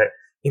call it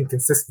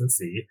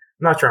inconsistency.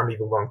 I'm not sure I'm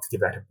even willing to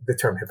give that the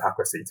term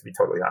hypocrisy, to be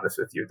totally honest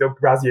with you, though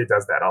Brazier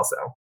does that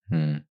also.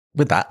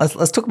 With that,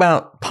 let's talk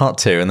about part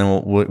 2, and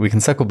then we can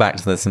circle back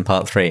to this in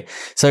part 3.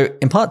 So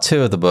in part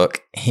 2 of the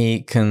book,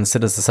 he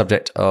considers the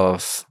subject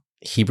of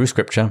Hebrew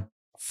scripture,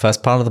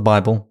 first part of the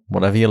Bible,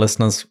 whatever your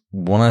listeners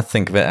want to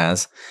think of it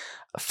as,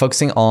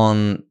 focusing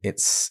on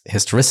its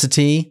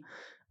historicity.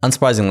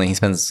 Unsurprisingly, he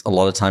spends a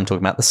lot of time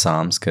talking about the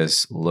Psalms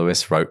because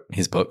Lewis wrote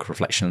his book,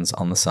 Reflections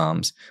on the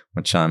Psalms,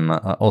 which I'm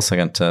also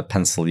going to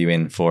pencil you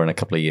in for in a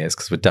couple of years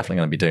because we're definitely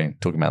going to be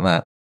talking about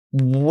that.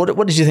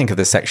 What did you think of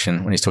this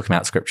section when he's talking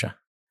about scripture?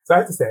 So I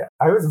have to say,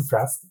 I was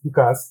impressed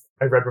because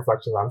I read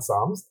Reflections on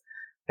Psalms,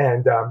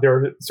 and there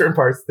were certain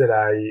parts that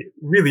I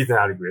really did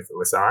not agree with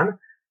Lewis on,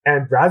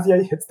 and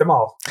Brazier hits them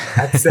all. I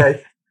have to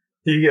say,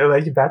 he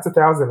bats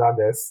 1,000 on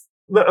this.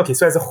 Okay,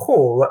 so as a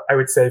whole, I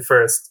would say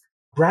first,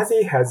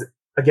 Brazier has,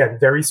 again,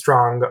 very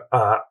strong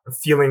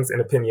feelings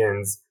and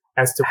opinions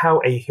as to how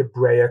a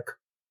Hebraic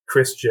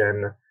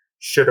Christian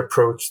should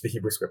approach the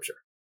Hebrew scripture.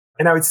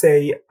 And I would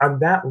say on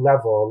that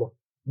level,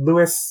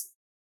 Lewis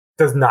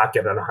does not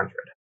get an 100.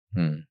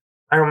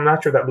 I'm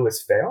not sure that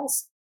Lewis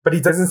fails, but he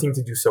doesn't seem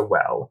to do so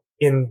well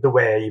in the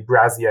way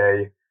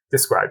Brazier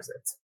describes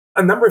it.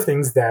 A number of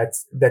things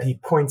that he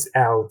points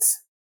out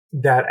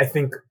that I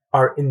think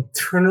are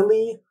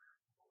internally,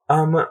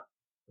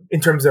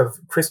 in terms of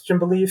Christian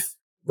belief,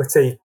 let's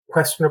say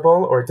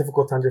questionable or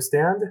difficult to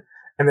understand.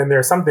 And then there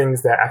are some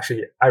things that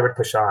actually I would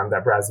push on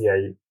that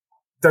Brazier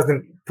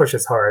doesn't push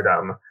as hard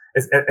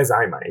as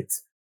I might.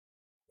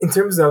 In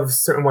terms of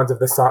certain ones of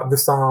the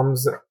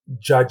Psalms,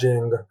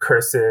 judging,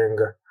 cursing,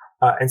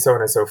 and so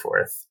on and so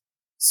forth.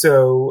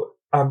 So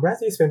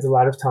Brazier spends a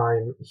lot of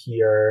time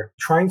here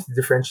trying to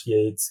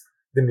differentiate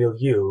the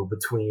milieu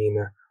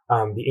between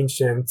the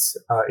ancient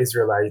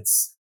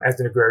Israelites as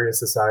an agrarian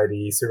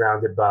society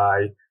surrounded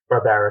by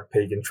barbaric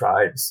pagan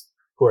tribes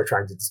who are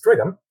trying to destroy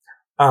them,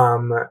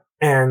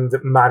 and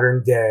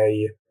modern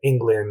day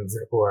England,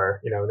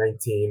 or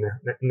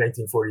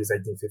 1940s,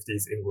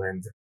 1950s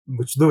England,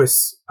 which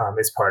Lewis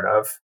is part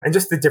of, and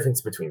just the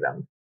difference between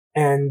them.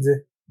 And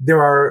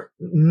there are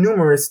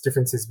numerous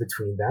differences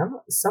between them,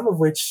 some of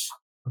which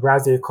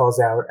Brazier calls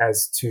out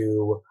as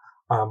to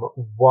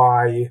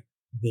why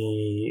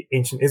the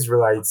ancient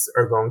Israelites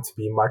are going to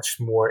be much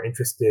more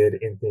interested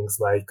in things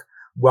like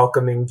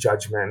welcoming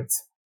judgment,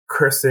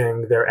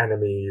 cursing their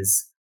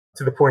enemies,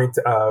 to the point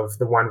of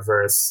the one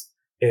verse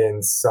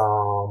in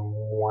Psalm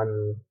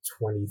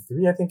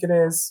 123, I think it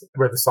is,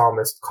 where the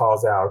psalmist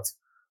calls out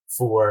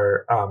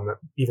for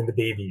even the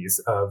babies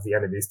of the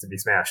enemies to be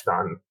smashed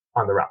on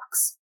the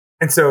rocks.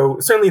 And so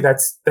certainly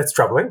that's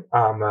troubling.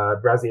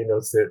 Brazier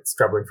notes that it's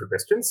troubling for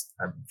Christians.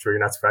 I'm sure you're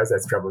not surprised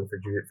that's troubling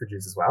for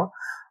Jews as well.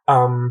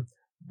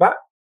 But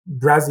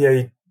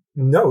Brazier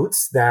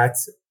notes that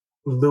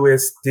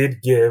Lewis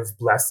did give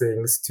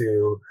blessings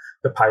to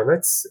the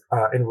pilots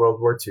in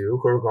World War II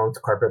who were going to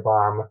carpet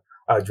bomb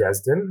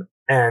Dresden,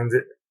 and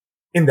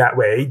in that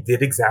way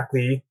did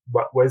exactly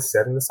what was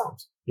said in the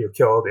Psalms.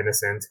 Killed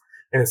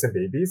innocent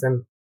babies,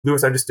 and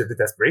Lewis understood the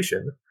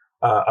desperation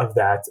of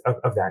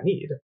that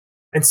need.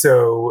 And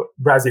so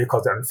Brazier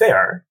calls it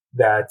unfair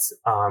that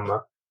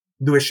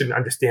Lewis shouldn't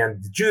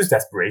understand the Jews'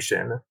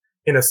 desperation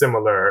in a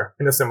similar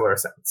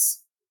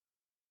sense.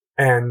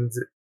 And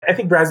I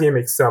think Brazier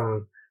makes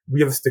some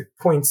realistic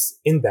points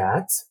in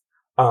that.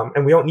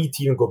 And we don't need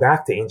to even go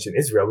back to ancient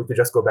Israel. We could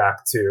just go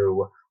back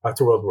to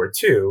World War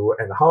II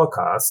and the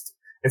Holocaust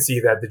and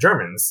see that the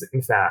Germans,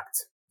 in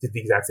fact, did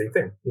the exact same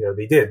thing.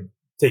 They did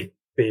take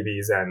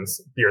babies and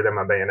spear them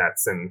on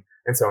bayonets and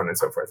so on and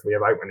so forth. We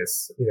have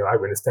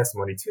eyewitness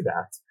testimony to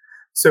that.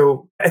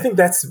 So I think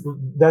that's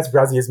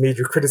Brazier's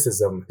major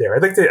criticism there.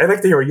 I'd like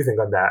to hear what you think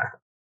on that.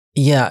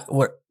 Yeah,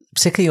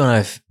 particularly when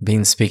I've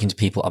been speaking to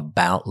people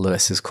about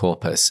Lewis's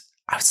corpus,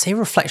 I would say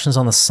Reflections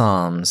on the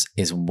Psalms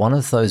is one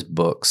of those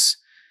books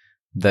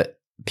that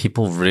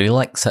people really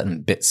like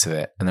certain bits of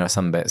it, and there are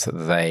some bits that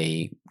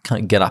they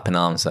kind of get up in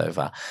arms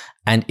over.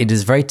 And it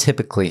is very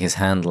typically his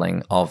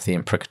handling of the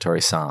imprecatory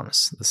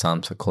Psalms. The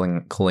Psalms are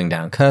calling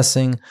down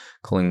cursing,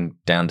 calling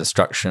down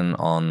destruction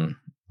on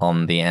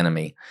the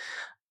enemy.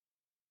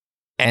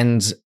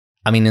 And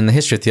I mean, in the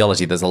history of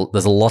theology, there's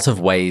a lot of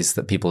ways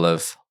that people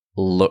have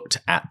looked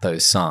at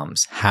those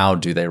Psalms. How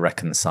do they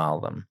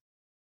reconcile them?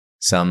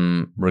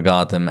 Some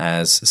regard them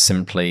as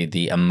simply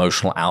the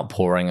emotional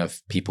outpouring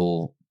of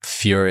people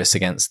furious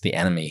against the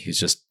enemy who's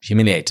just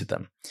humiliated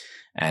them,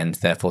 and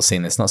therefore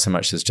seeing this not so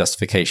much as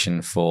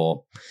justification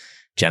for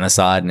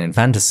genocide and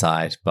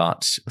infanticide,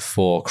 but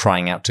for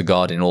crying out to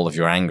God in all of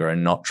your anger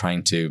and not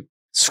trying to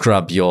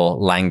scrub your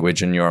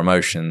language and your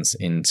emotions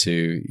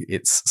into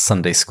its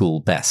Sunday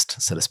school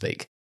best, so to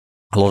speak.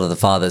 A lot of the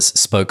fathers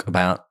spoke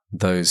about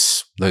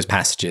those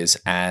passages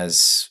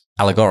as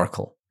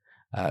allegorical,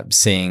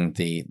 seeing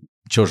the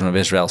children of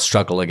Israel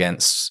struggle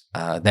against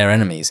their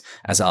enemies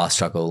as our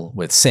struggle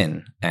with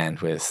sin and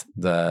with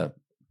the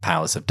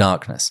powers of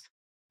darkness.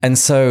 And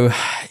so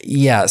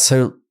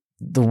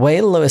the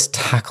way Lewis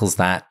tackles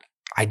that,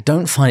 I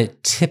don't find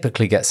it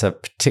typically gets a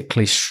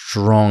particularly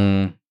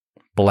strong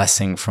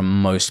blessing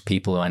from most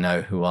people who I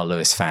know who are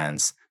Lewis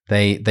fans.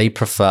 They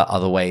prefer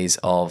other ways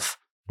of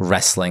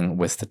wrestling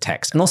with the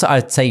text. And also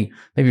I'd say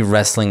maybe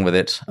wrestling with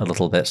it a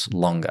little bit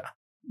longer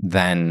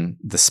than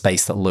the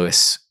space that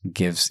Lewis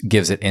gives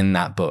it in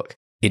that book.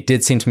 It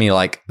did seem to me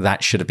like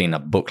that should have been a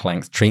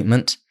book-length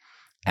treatment,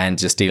 and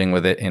just dealing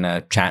with it in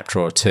a chapter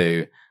or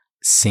two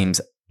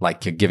seems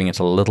like you're giving it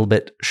a little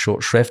bit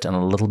short shrift and a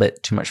little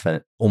bit too much of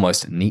an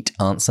almost neat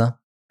answer.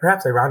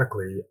 Perhaps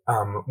ironically,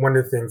 one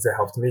of the things that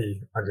helped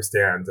me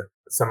understand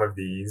some of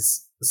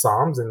these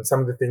Psalms and some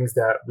of the things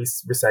that we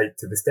recite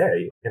to this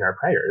day in our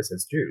prayers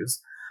as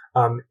Jews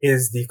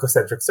is the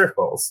concentric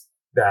circles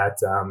that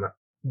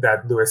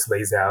Lewis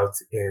lays out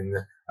in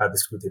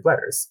the Screwtape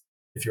Letters.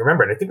 If you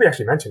remember, and I think we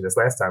actually mentioned this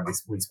last time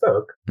we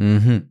spoke,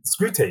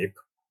 Screwtape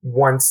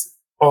wants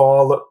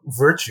all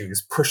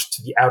virtues pushed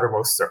to the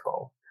outermost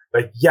circle.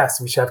 Like, yes,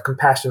 we should have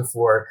compassion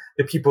for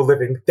the people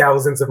living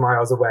thousands of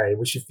miles away.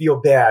 We should feel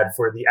bad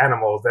for the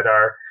animals that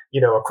are,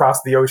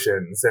 across the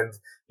oceans.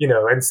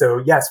 And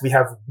so, yes, we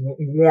have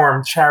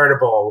warm,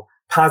 charitable,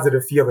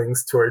 positive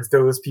feelings towards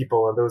those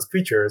people and those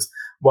creatures,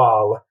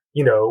 while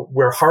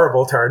we're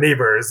horrible to our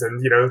neighbors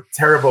and,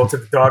 terrible to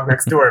the dog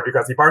next door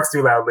because he barks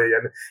too loudly.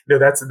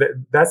 And, that's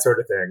that sort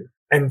of thing.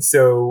 And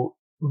so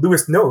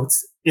Lewis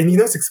notes, and he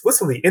notes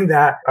explicitly in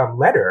that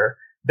letter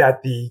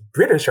that the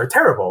British are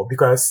terrible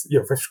because,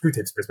 from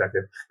Screwtape's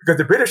perspective, because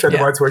the British are the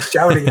ones who are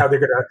shouting how they're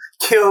going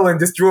to kill and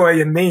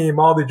destroy and maim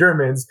all the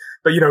Germans.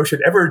 But,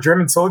 should ever a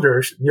German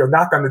soldier,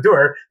 knock on the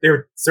door, they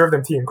would serve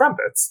them tea and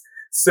crumpets.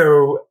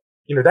 So,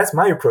 that's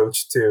my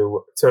approach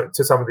to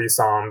some of these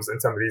Psalms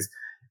and some of these.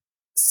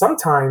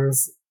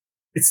 Sometimes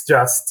it's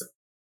just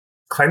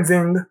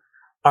cleansing,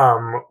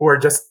 or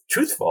just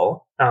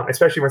truthful,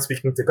 especially when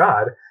speaking to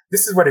God.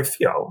 This is what I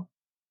feel.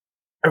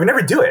 I would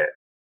never do it,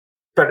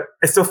 but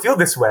I still feel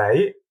this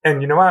way.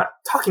 And you know what?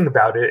 Talking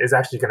about it is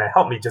actually going to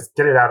help me just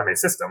get it out of my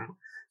system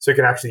so I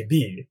can actually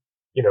be,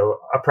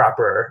 a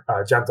proper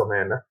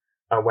gentleman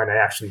when I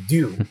actually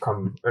do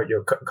come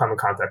in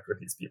contact with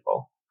these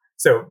people.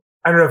 So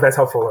I don't know if that's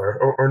helpful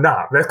or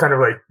not. That's kind of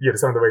like,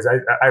 some of the ways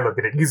I look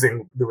at it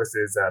using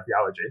Lewis's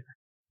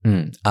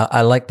theology.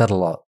 I like that a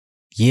lot.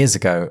 Years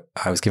ago,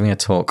 I was giving a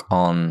talk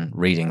on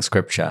reading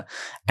scripture,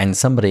 and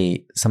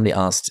somebody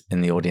asked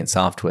in the audience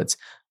afterwards,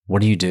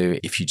 what do you do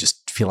if you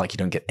just feel like you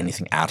don't get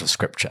anything out of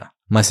scripture?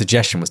 My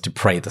suggestion was to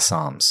pray the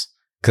Psalms,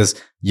 because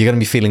you're going to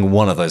be feeling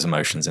one of those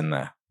emotions in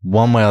there,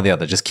 one way or the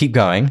other. Just keep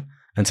going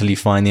until you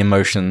find the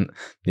emotion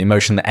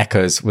that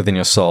echoes within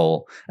your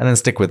soul, and then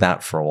stick with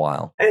that for a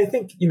while. And I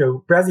think,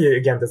 Brazier,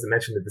 again, doesn't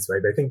mention it this way,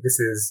 but I think this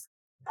is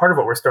part of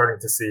what we're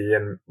starting to see,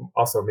 and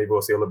also maybe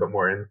we'll see a little bit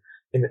more in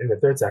the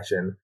third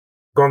section.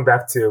 Going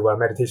back to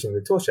meditation in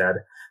the toolshed,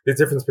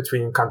 there's a difference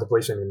between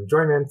contemplation and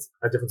enjoyment,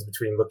 a difference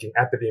between looking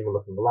at the beam and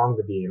looking along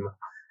the beam.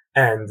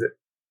 And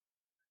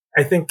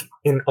I think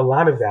in a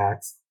lot of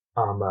that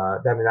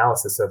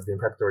analysis of the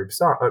imprecatory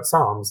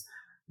Psalms,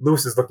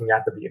 Lewis is looking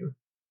at the beam.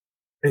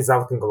 And he's not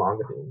looking along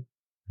the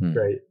beam,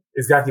 right?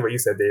 Exactly what you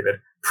said, David.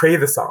 Pray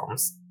the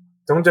Psalms.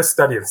 Don't just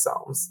study the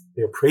Psalms.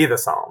 Pray the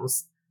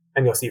Psalms,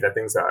 and you'll see that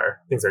things are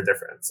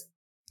different.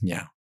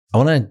 Yeah. I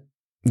want to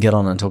get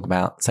on and talk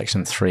about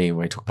section 3,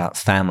 where we talk about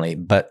family,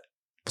 but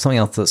something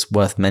else that's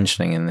worth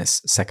mentioning in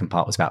this second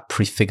part was about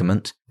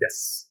prefigurement.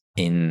 Yes.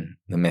 In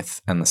the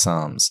myth and the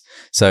Psalms.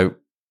 So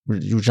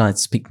would you like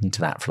to speak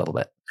to that for a little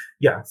bit?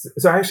 Yeah.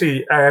 So I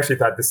actually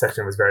thought this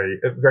section was very,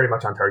 very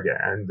much on target.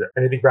 And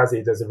I think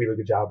Brazier does a really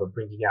good job of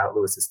bringing out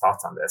Lewis's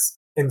thoughts on this.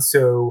 And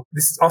so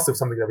this is also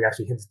something that we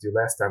actually hinted to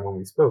last time when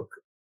we spoke.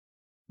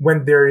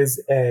 When there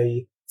is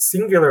a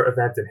singular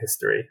event in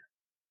history,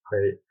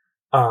 right?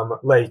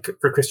 Like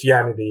for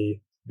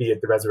Christianity, be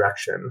it the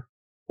resurrection,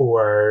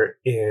 or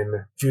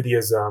in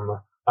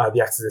Judaism,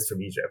 the Exodus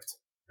from Egypt,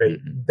 right?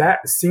 Mm-hmm.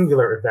 That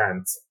singular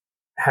event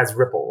has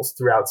ripples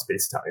throughout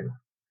space-time.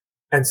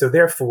 And so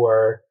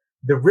therefore,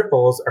 the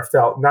ripples are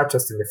felt not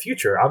just in the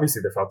future.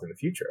 Obviously, they're felt in the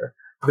future.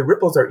 But the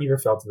ripples are even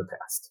felt in the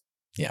past.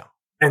 Yeah.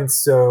 And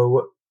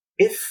so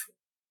if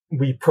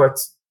we put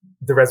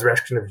the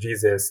resurrection of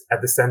Jesus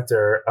at the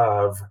center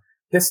of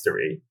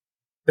history,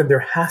 then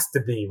there has to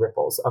be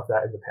ripples of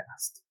that in the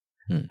past.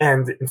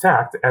 And in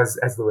fact, as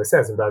Lewis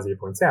says, and Brazier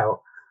points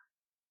out,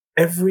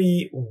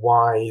 every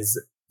wise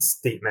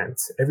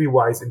statement, every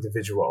wise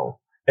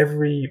individual,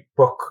 every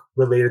book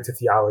related to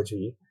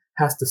theology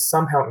has to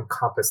somehow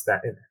encompass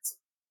that in it.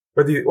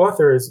 Whether the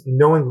authors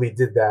knowingly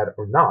did that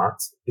or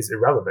not is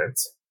irrelevant.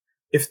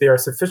 If they are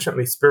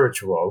sufficiently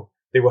spiritual,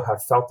 they will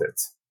have felt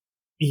it,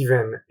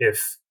 even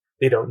if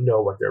they don't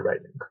know what they're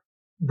writing.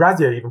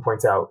 Brazier even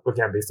points out,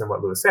 again, based on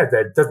what Lewis said,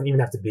 that it doesn't even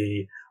have to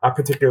be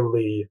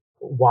particularly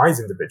wise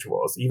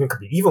individuals, even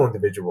could be evil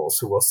individuals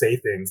who will say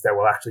things that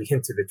will actually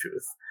hint to the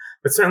truth.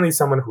 But certainly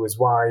someone who is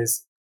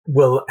wise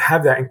will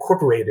have that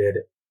incorporated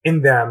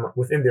in them,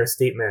 within their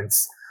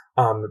statements,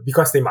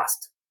 because they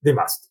must. They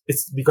must.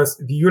 It's because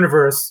the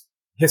universe,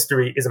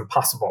 history is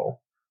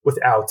impossible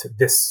without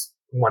this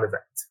one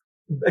event.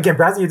 Again,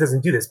 Brazier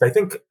doesn't do this, but I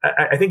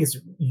think it's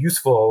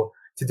useful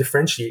to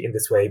differentiate in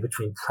this way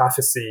between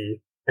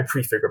prophecy and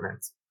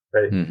prefigurement,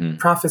 right? Mm-hmm.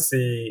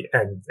 Prophecy,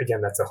 and again,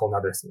 that's a whole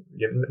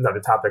another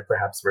topic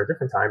perhaps for a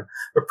different time,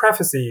 but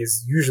prophecy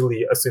is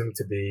usually assumed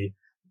to be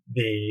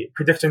the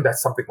prediction that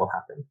something will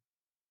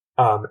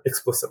happen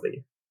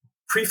explicitly.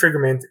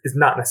 Prefigurement is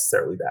not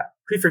necessarily that.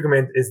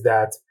 Prefigurement is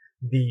that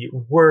the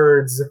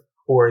words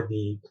or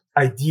the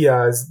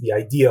ideas, the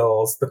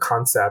ideals, the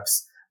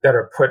concepts that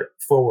are put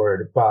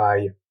forward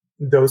by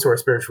those who are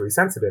spiritually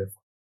sensitive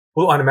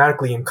will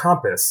automatically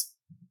encompass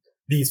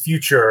these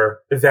future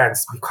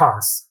events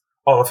because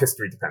all of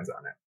history depends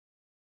on it.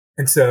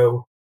 And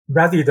so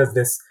Brazier does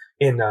this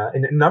in a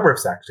number of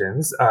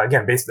sections,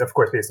 again, based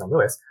on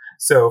Lewis.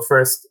 So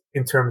first,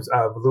 in terms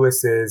of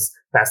Lewis's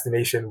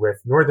fascination with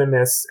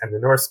northernness and the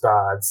Norse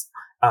gods,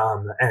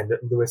 and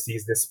Lewis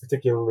sees this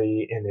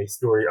particularly in a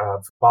story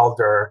of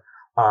Balder,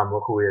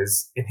 who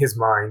is, in his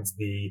mind,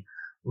 the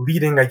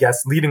leading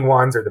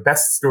ones, or the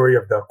best story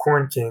of the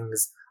Corn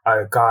Kings,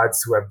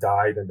 gods who have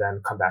died and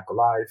then come back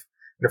alive.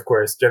 And of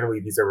course, generally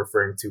these are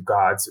referring to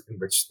gods in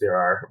which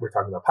we're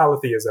talking about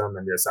polytheism,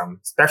 and there's some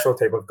special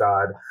type of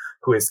god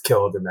who is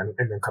killed and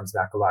then comes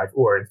back alive,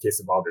 or in the case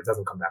of Balder,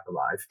 doesn't come back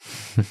alive.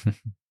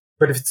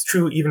 But if it's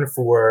true even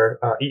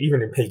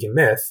even in pagan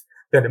myth,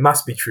 then it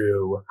must be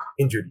true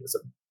in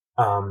Judaism.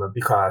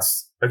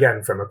 Because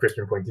again, from a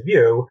Christian point of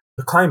view,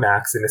 the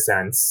climax, in a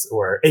sense,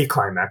 or a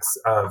climax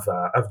of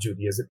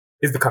Judaism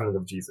is the coming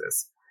of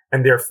Jesus.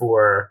 And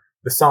therefore,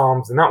 the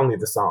Psalms, and not only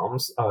the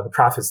Psalms, the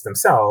prophets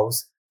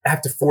themselves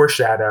have to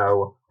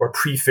foreshadow or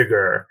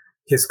prefigure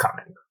his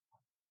coming.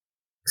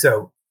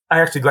 So I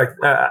actually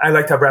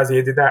liked how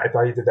Brazier did that. I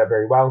thought he did that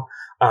very well.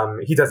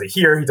 He does it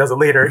here, he does it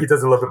later, he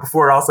does it a little bit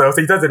before also.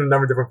 So he does it in a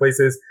number of different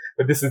places,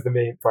 but this is the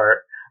main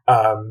part.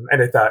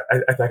 And I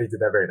thought he did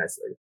that very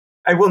nicely.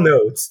 I will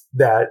note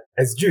that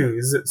as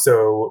Jews,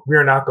 so we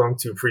are not going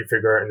to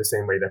prefigure in the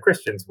same way that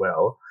Christians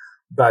will,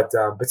 but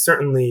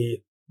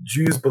certainly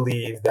Jews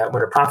believe that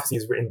when a prophecy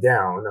is written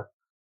down,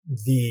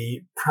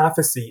 the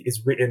prophecy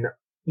is written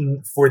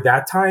for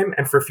that time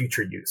and for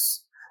future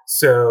use.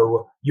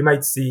 So you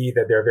might see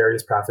that there are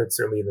various prophets,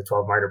 certainly in the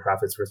 12 minor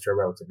prophets, which are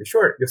relatively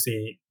short. You'll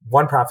see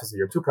one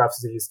prophecy or two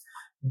prophecies.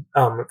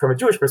 From a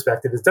Jewish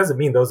perspective, this doesn't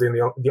mean those are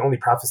the only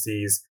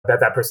prophecies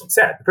that person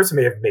said. The person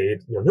may have made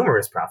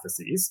numerous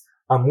prophecies,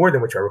 more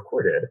than which are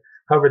recorded.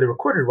 However, the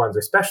recorded ones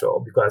are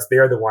special because they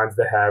are the ones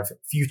that have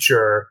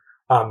future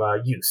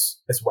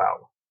use as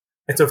well.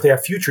 And so if they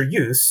have future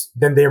use,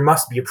 then there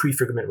must be a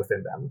prefigurement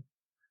within them.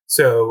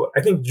 So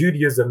I think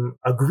Judaism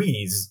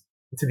agrees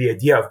to the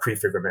idea of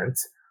prefigurement.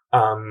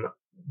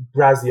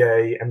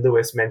 Brazier and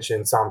Lewis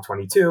mentioned Psalm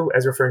 22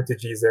 as referring to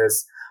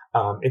Jesus.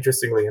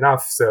 Interestingly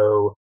enough,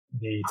 so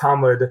the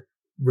Talmud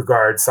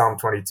regards Psalm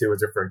 22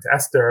 as referring to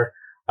Esther,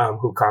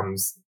 who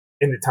comes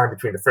in the time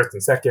between the first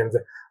and second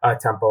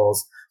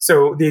temples.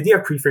 So the idea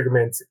of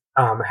prefigurement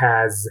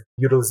has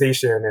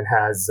utilization and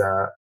has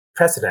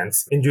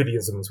precedence in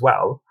Judaism as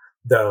well,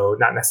 though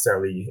not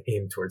necessarily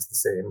aimed towards the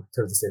same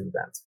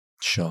event.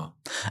 Sure.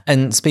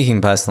 And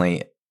speaking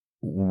personally,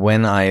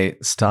 when I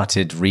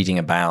started reading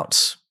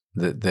about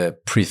the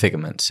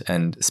prefigurement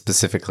and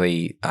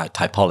specifically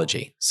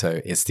typology,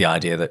 so it's the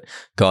idea that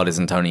God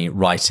isn't only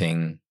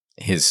writing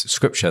his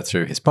scripture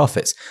through his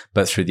prophets,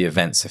 but through the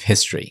events of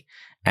history,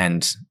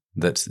 and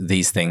that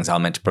these things are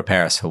meant to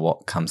prepare us for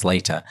what comes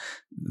later.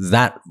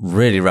 That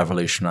really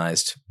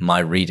revolutionized my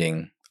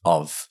reading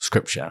of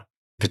scripture,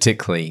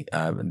 particularly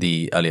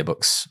the earlier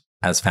books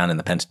as found in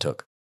the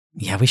Pentateuch.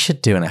 Yeah, we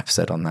should do an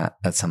episode on that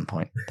at some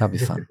point. That'd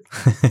be fun.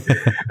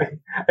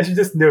 I should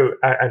just note,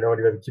 I don't know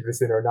whether to keep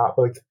this in or not,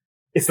 but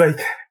it's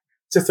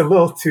just a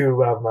little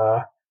too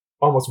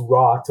almost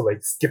raw to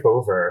skip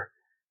over.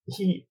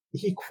 He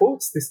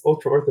quotes this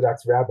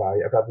ultra-Orthodox rabbi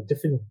about the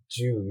different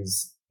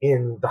Jews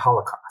in the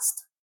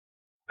Holocaust.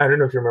 I don't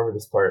know if you remember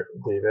this part,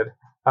 David.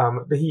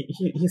 But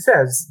he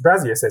says,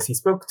 Brazier says, he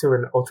spoke to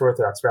an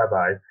ultra-Orthodox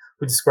rabbi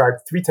who described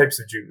three types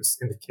of Jews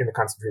in the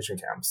concentration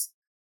camps.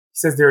 He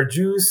says there are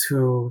Jews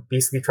who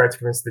basically tried to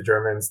convince the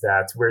Germans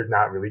that we're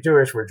not really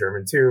Jewish, we're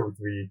German too,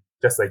 we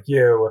just like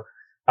you,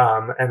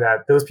 and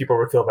that those people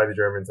were killed by the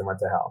Germans and went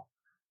to hell.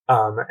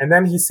 And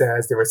then he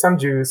says there were some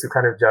Jews who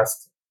kind of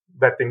just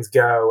let things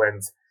go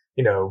and,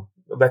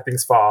 let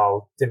things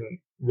fall,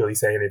 didn't really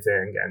say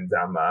anything, and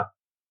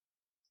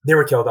they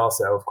were killed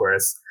also, of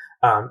course.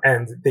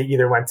 And they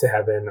either went to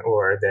heaven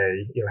or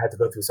they, had to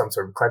go through some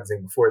sort of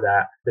cleansing before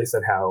that, based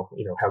on how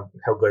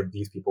good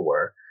these people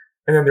were.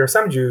 And then there are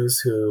some Jews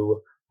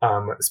who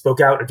spoke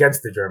out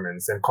against the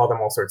Germans and called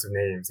them all sorts of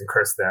names and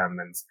cursed them,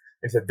 and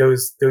said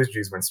those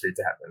Jews went straight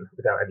to heaven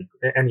without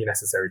any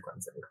necessary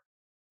cleansing.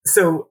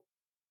 So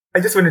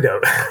I just want to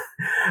note,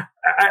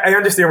 I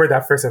understand where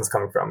that person is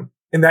coming from,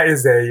 and that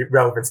is a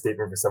relevant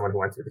statement for someone who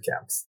went through the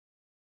camps.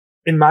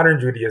 In modern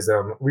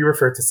Judaism, we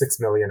refer to 6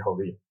 million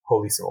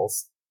holy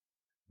souls,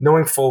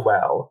 knowing full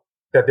well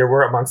that there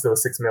were amongst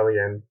those 6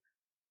 million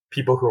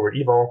people who were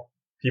evil,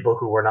 people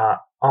who were not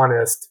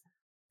honest,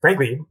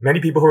 frankly,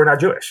 many people who were not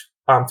Jewish,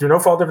 through no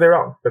fault of their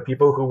own, but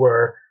people who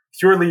were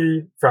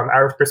purely, from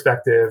our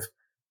perspective,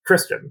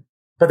 Christian.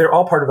 But they're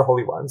all part of the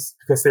holy ones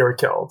because they were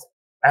killed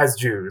as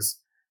Jews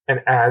and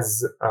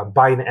as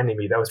by an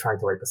enemy that was trying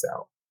to wipe us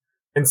out.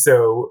 And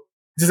so,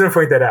 just want to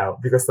point that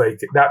out because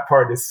that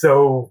part is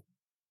so,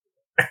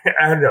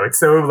 I don't know, it's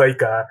so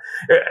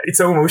it's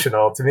so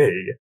emotional to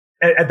me.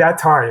 At that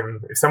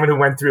time, if someone who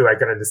went through, I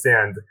can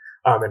understand.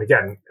 And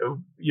again,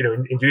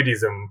 in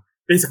Judaism,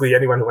 basically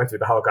anyone who went through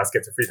the Holocaust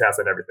gets a free pass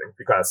on everything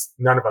because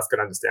none of us can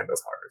understand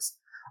those horrors.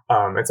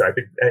 And so I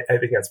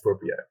think that's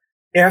appropriate.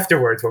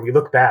 Afterwards, when we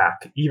look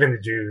back, even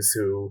the Jews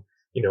who,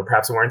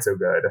 perhaps weren't so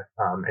good,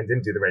 and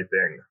didn't do the right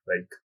thing,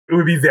 it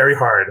would be very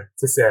hard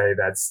to say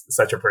that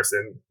such a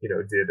person,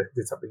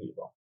 did something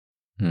evil.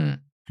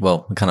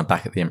 Well, we're kind of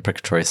back at the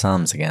imprecatory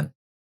Psalms again.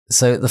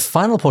 So the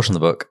final portion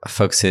of the book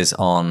focuses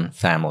on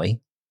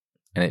family,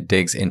 and it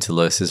digs into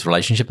Lewis's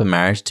relationship and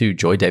marriage to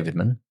Joy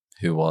Davidman,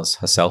 who was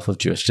herself of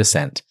Jewish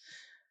descent.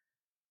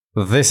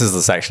 This is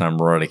the section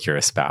I'm really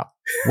curious about.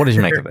 What did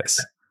you make of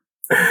this?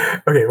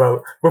 Okay,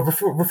 well,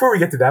 before we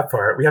get to that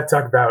part, we have to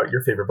talk about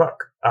your favorite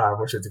book.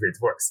 which is the Great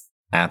Divorce.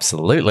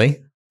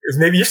 Absolutely.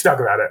 Maybe you should talk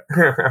about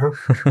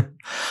it.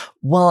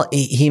 Well,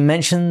 he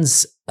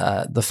mentions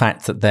the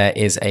fact that there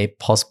is a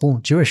possible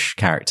Jewish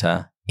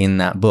character in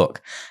that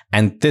book.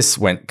 And this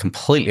went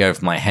completely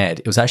over my head.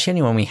 It was actually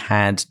only when we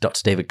had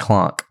Dr. David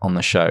Clark on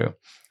the show.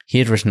 He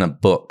had written a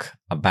book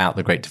about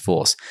the Great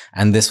Divorce.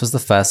 And this was the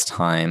first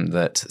time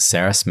that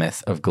Sarah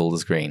Smith of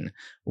Golders Green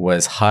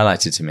was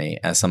highlighted to me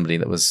as somebody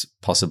that was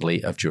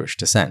possibly of Jewish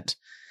descent.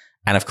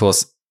 And of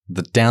course,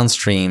 the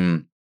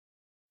downstream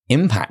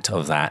impact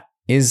of that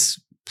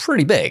is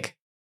pretty big.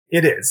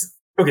 It is.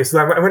 Okay, so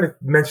I want to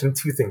mention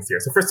two things here.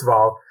 So first of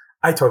all,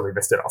 I totally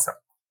missed it also.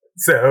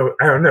 So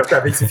I don't know if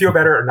that makes you feel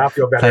better or not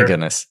feel better. Thank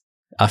goodness.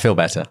 I feel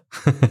better.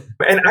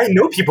 And I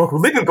know people who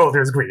live in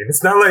Golders Green.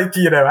 It's not like,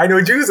 I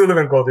know Jews who live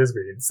in Golders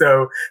Green.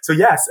 So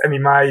yes, I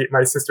mean,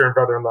 my sister and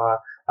brother-in-law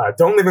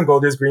don't live in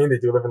Golders Green. They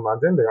do live in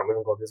London. They don't live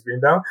in Golders Green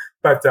though.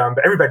 But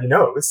everybody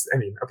knows. I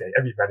mean, okay,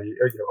 everybody,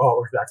 all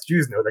Orthodox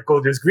Jews know that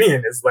Golders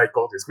Green is like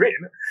Golders Green.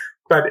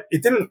 But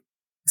it didn't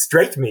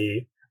strike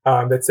me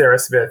that Sarah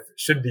Smith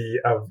should be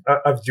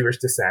of Jewish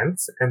descent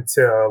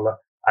until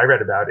I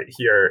read about it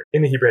here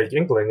in the Hebraic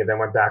Inkling, and then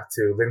went back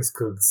to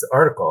Linskug's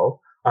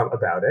article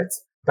about it.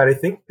 But I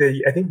think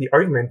the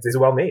argument is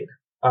well made,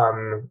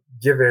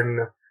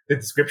 given the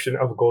description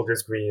of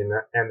Golders Green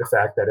and the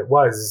fact that it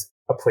was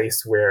a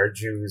place where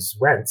Jews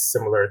went,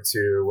 similar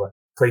to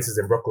places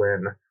in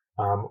Brooklyn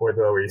or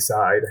the Lower East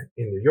Side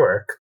in New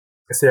York.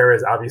 Sarah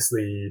is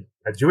obviously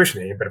a Jewish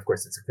name, but of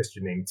course it's a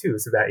Christian name too,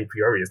 so that a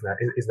priori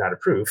is not a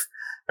proof.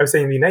 I was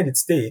saying in the United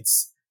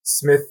States,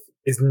 Smith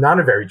is not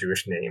a very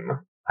Jewish name.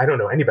 I don't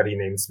know anybody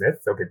named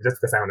Smith. Okay, just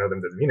because I don't know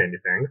them doesn't mean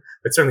anything,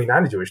 but certainly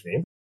not a Jewish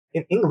name.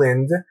 In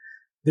England,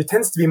 there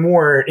tends to be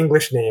more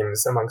English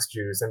names amongst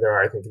Jews than there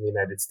are, I think, in the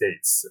United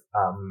States.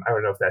 I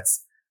don't know if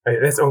that's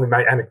only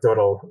my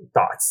anecdotal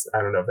thoughts.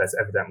 I don't know if that's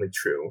evidently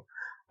true.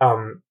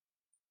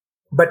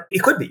 But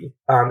it could be.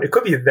 It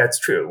could be that that's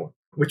true,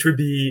 which would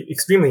be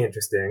extremely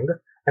interesting.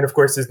 And of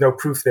course, there's no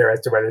proof there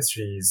as to whether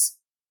she's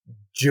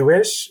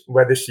Jewish,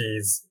 whether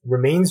she's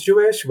remains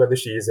Jewish, whether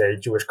she is a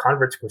Jewish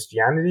convert to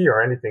Christianity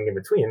or anything in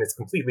between. It's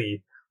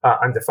completely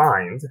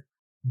undefined.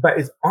 But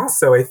it's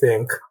also, I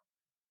think,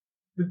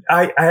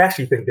 I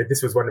actually think that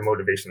this was one of the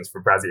motivations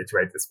for Brazier to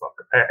write this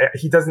book.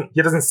 He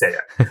doesn't say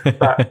it,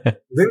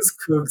 but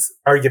Linskug's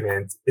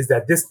argument is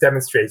that this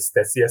demonstrates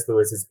that C.S.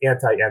 Lewis is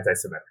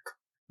anti-Semitic.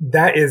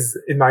 That is,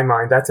 in my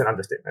mind, that's an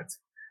understatement.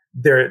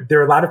 There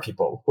are a lot of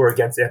people who are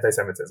against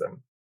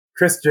anti-Semitism.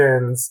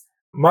 Christians,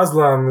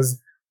 Muslims,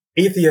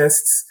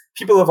 atheists,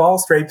 people of all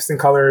stripes and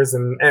colors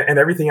and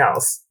everything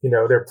else.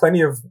 There are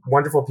plenty of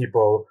wonderful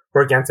people who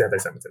are against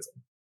anti-Semitism.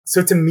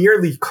 So to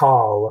merely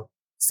call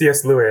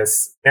C.S.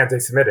 Lewis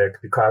anti-Semitic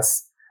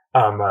because,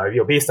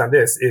 based on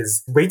this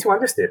is way too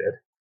understated.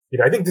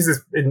 I think this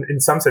is in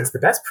some sense the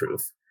best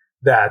proof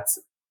that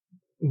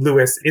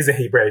Lewis is a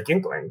Hebraic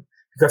Inkling,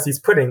 because he's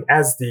putting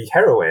as the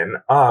heroine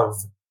of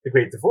The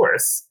Great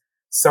Divorce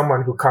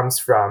someone who comes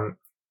from,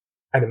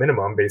 at a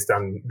minimum, based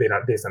on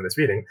this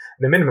reading,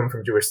 at a minimum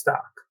from Jewish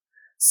stock.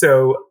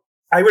 So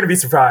I wouldn't be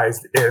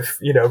surprised if,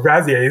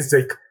 Brazier is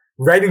like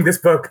writing this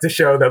book to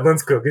show that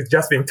Linskug is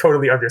just being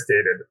totally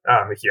understated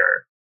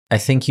here. I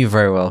think you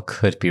very well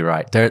could be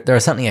right. There are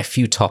certainly a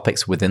few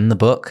topics within the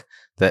book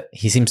that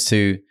he seems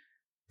to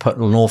put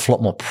an awful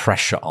lot more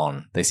pressure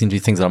on. They seem to be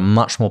things that are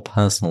much more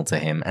personal to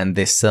him, and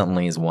this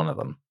certainly is one of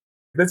them.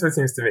 That's what it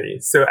seems to me.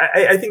 So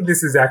I think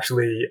this is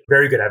actually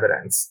very good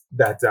evidence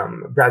that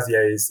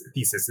Brazier's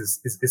thesis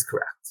is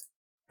correct.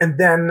 And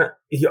then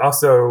he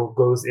also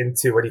goes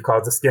into what he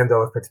calls the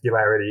scandal of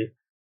particularity.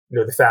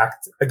 The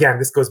fact, again,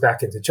 this goes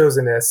back into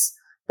chosenness,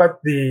 but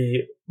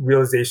the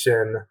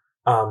realization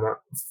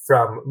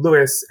from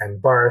Lewis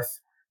and Barth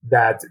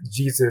that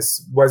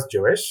Jesus was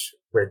Jewish,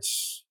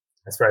 which,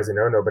 as far as I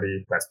know,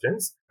 nobody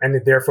questions. And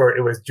therefore,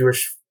 it was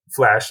Jewish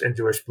flesh and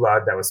Jewish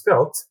blood that was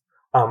spilt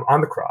on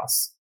the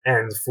cross.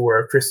 And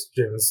for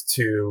Christians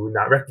to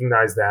not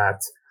recognize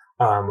that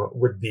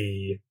would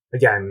be,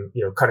 again,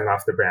 cutting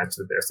off the branch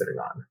that they're sitting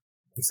on.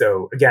 And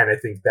so, again, I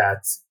think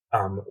that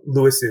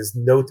Lewis's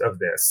note of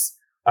this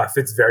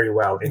fits very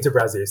well into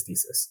Brazier's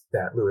thesis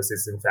that Lewis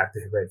is, in fact, a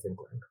Hebraic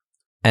Inkling.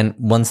 And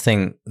one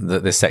thing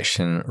that this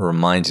section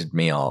reminded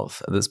me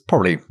of that's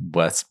probably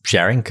worth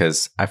sharing,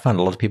 because I find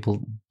a lot of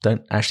people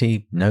don't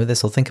actually know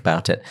this or think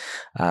about it.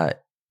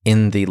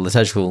 In the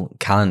liturgical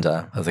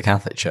calendar of the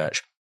Catholic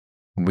Church,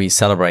 we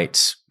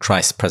celebrate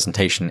Christ's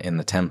presentation in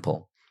the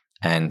temple,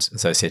 and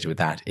associated with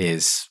that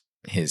is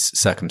his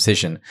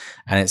circumcision.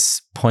 And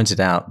it's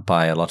pointed out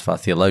by a lot of our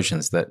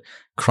theologians that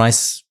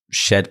Christ's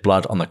shed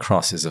blood on the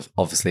cross is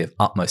obviously of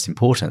utmost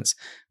importance,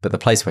 but the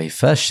place where he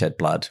first shed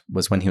blood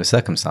was when he was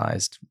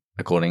circumcised,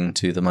 according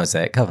to the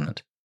Mosaic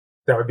covenant.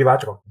 That would be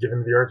logical,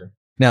 given the origin.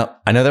 Now,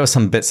 I know there were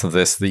some bits of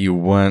this that you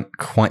weren't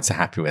quite so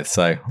happy with,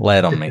 so lay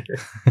it on me.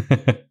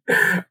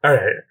 All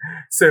right.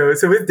 So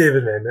with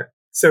Davidman,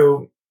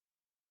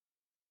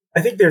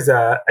 I think there's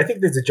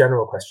a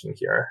general question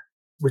here,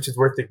 which is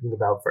worth thinking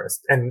about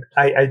first. And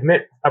I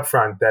admit up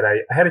front that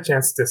I had a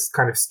chance to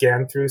kind of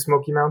scan through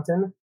Smoky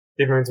Mountain.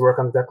 Davidman's work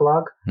on the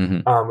Decalogue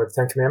with the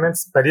Ten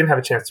Commandments, but I didn't have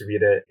a chance to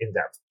read it in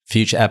depth.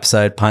 Future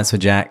episode, Pints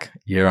with Jack,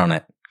 you're on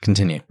it.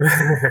 Continue.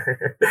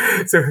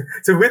 So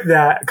with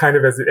that kind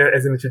of as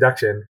an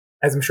introduction,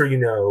 as I'm sure you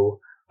know,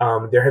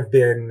 there have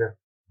been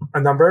a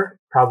number,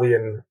 probably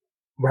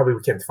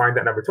we can't find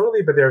that number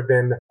totally, but there have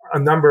been a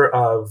number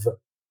of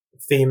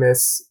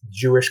famous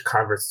Jewish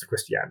converts to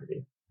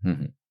Christianity.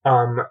 And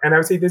I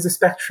would say there's a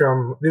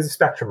spectrum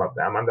of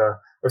them. On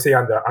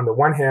the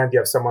one hand, you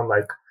have someone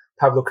like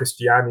Pablo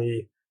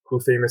Cristiani, who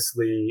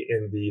famously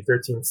in the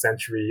 13th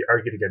century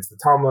argued against the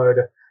Talmud,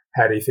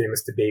 had a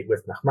famous debate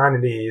with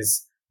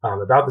Nachmanides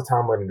about the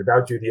Talmud and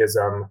about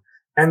Judaism,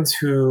 and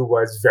who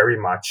was very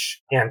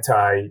much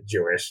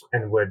anti-Jewish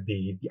and would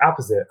be the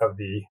opposite of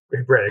the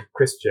Hebraic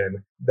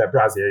Christian that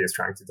Brazier is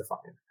trying to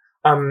define.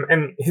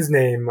 And his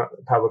name,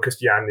 Pablo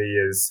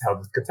Cristiani, is held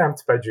with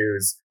contempt by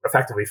Jews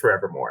effectively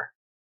forevermore.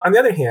 On the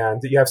other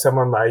hand, you have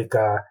someone like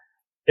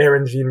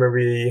Aaron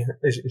Jean-Marie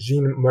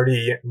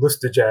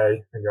Lustiger,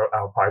 and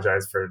I'll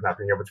apologize for not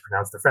being able to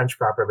pronounce the French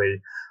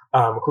properly,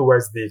 who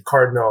was the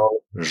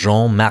Cardinal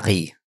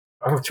Jean-Marie.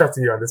 I'm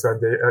trusting you on this one,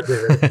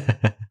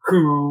 David,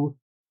 who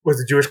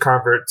was a Jewish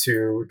convert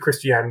to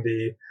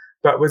Christianity,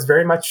 but was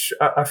very much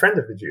a friend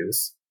of the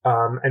Jews,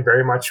 and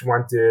very much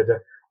wanted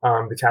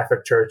the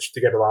Catholic Church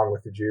to get along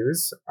with the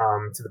Jews,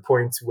 to the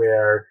point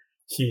where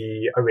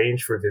he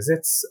arranged for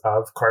visits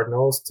of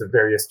cardinals to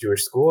various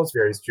Jewish schools,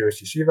 various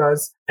Jewish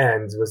yeshivas,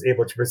 and was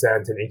able to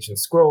present an ancient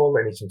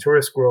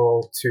Torah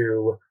scroll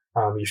to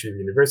Yeshiva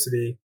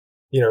University.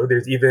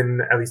 There's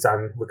even, at least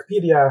on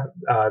Wikipedia,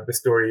 the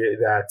story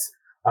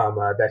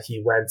that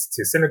he went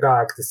to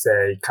synagogue to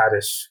say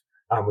Kaddish,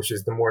 which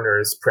is the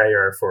mourner's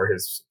prayer for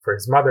his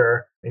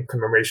mother in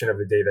commemoration of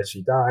the day that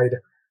she died.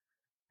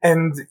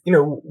 And,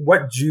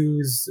 what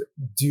Jews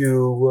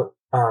do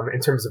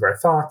in terms of our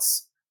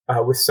thoughts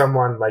with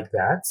someone like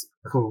that,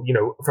 who,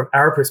 from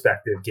our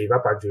perspective, gave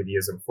up on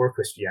Judaism for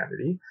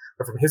Christianity,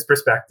 but from his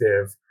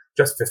perspective,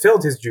 just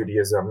fulfilled his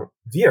Judaism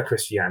via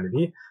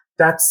Christianity,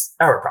 that's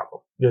our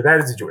problem. That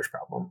is a Jewish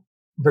problem.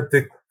 But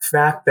the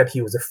fact that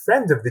he was a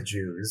friend of the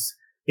Jews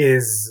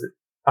is,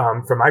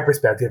 from my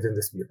perspective,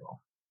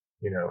 indisputable.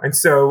 And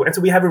so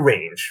we have a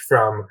range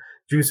from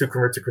Jews who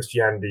convert to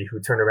Christianity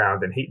who turn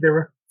around and hate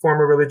their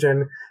former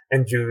religion,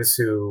 and Jews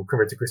who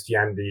convert to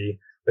Christianity,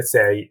 let's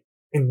say,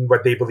 in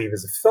what they believe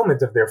is a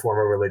fulfillment of their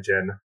former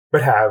religion,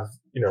 but have,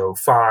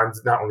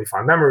 not only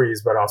fond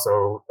memories, but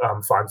also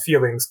fond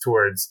feelings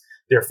towards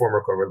their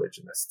former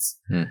co-religionists.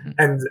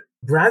 And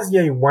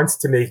Brazier wants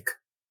to make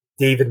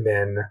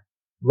Davidman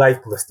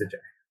like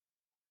Lustiger.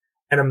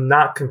 And I'm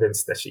not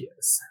convinced that she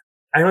is.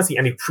 I don't see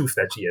any proof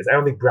that she is. I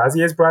don't think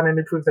Brazier has brought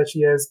any proof that she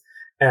is.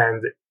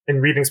 And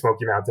in reading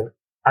Smoky Mountain,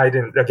 I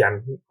didn't,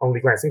 again, only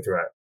glancing through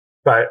it,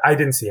 but I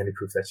didn't see any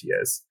proof that she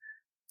is.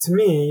 To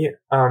me,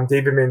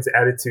 Davidman's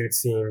attitude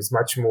seems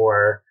much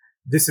more,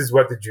 this is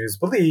what the Jews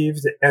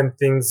believed, and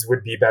things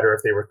would be better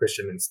if they were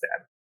Christian instead.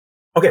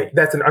 Okay,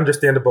 that's an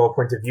understandable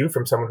point of view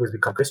from someone who's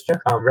become Christian,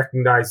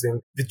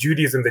 recognizing the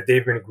Judaism that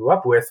Davidman grew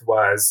up with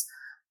was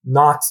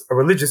not a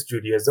religious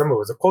Judaism, it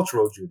was a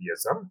cultural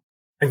Judaism.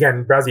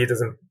 Again, Brazier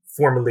doesn't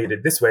formulate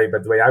it this way,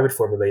 but the way I would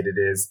formulate it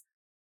is,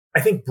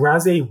 I think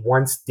Brazier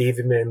wants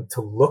Davidman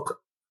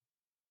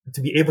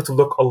to be able to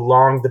look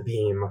along the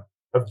beam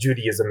of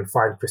Judaism and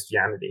find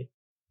Christianity.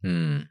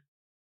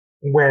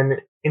 When,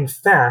 in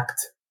fact,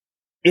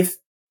 if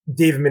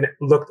Davidman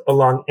looked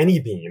along any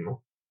beam,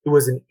 it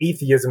was an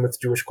atheism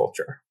with Jewish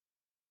culture.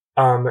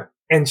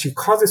 And she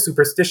calls it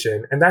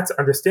superstition, and that's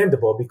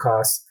understandable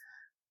because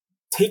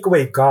take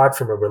away God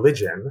from a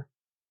religion,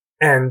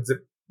 and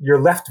you're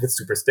left with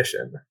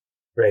superstition,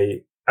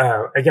 right?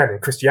 Again, in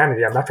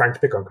Christianity, I'm not trying to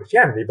pick on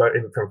Christianity, but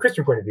from a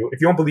Christian point of view, if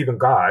you don't believe in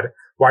God,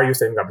 why are you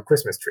setting up a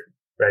Christmas tree,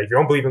 right? If you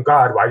don't believe in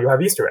God, why do you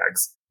have Easter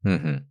eggs?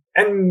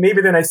 And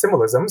maybe they're nice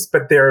symbolisms,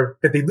 but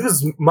they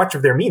lose much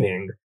of their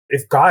meaning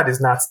if God is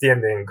not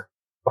standing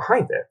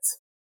behind it.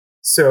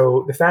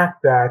 So the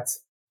fact that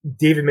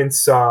Davidman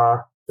saw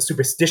a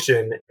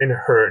superstition in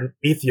her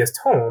atheist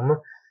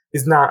home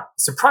is not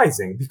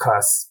surprising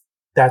because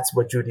that's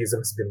what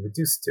Judaism has been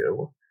reduced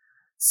to.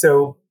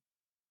 So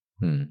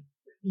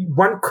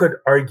one could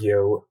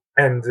argue,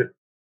 and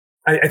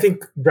I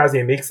think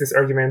Brazier makes this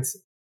argument,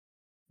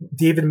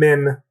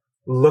 Davidman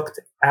looked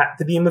at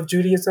the beam of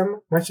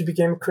Judaism when she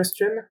became a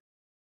Christian,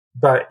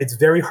 but it's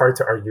very hard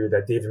to argue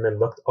that Davidman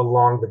looked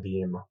along the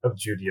beam of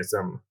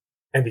Judaism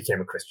and became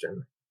a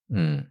Christian.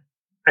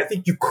 I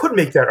think you could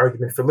make that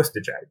argument for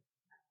Lustiger.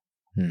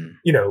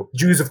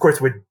 Jews, of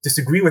course, would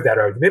disagree with that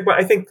argument, but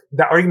I think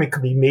that argument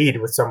could be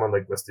made with someone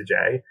like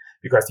Lustiger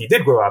because he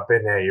did grow up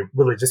in a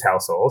religious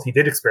household. He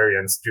did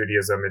experience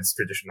Judaism in its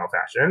traditional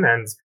fashion,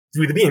 and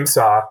through the beam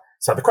saw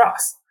the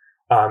cross,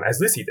 as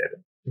Lucy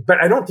did. But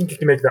I don't think you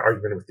can make that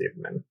argument with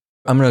Davidman.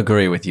 I'm going to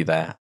agree with you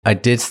there. I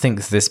did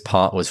think this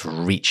part was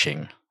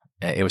reaching.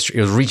 It was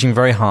reaching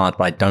very hard,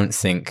 but I don't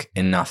think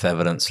enough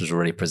evidence was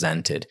really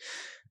presented.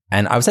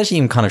 And I was actually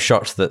even kind of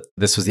shocked that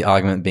this was the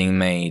argument being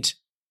made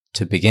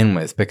to begin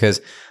with,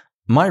 because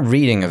my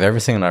reading of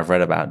everything that I've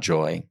read about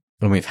Joy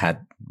when we've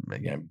had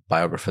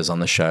biographers on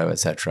the show,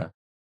 etc.,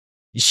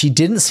 she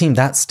didn't seem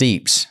that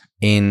steeped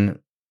in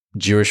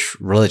Jewish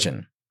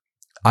religion.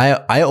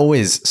 I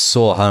always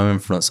saw her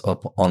influence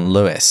up on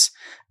Lewis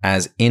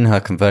as in her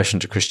conversion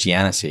to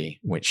Christianity,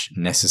 which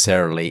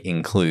necessarily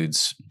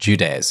includes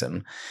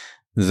Judaism,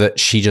 that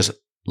she just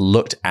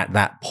looked at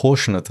that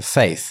portion of the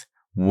faith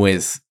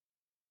with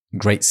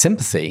great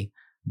sympathy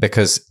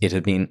because it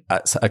had been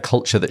a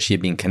culture that she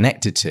had been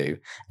connected to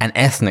and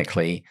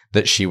ethnically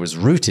that she was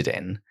rooted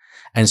in.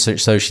 And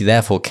so she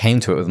therefore came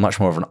to it with much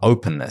more of an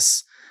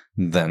openness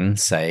than,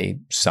 say,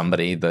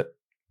 somebody that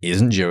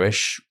isn't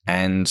Jewish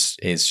and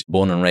is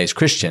born and raised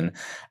Christian.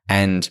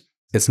 And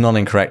it's not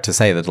incorrect to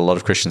say that a lot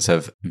of Christians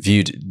have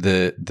viewed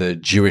the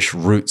Jewish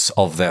roots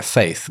of their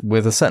faith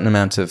with a certain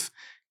amount of,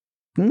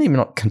 maybe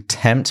not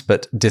contempt,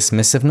 but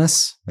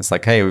dismissiveness. It's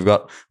like, hey, we've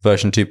got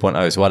version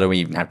 2.0, so why do we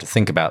even have to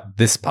think about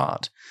this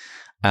part?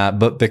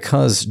 But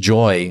because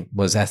Joy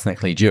was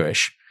ethnically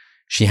Jewish,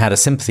 she had a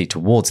sympathy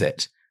towards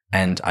it.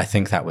 And I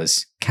think that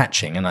was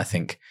catching. And I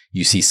think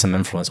you see some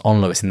influence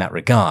on Lewis in that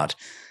regard.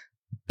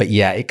 But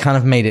yeah, it kind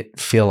of made it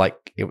feel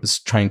like it was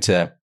trying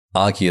to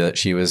argue that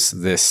she was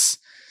this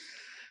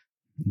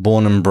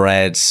born and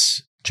bred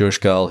Jewish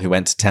girl who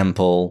went to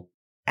temple,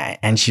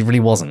 and she really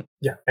wasn't.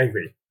 Yeah, I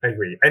agree.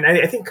 And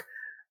I think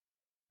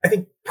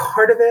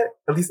part of it,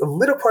 at least a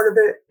little part of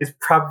it, is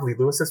probably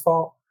Lewis's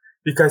fault,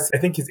 because I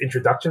think his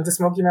introduction to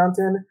Smoky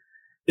Mountain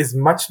is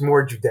much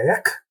more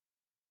Judaic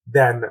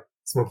than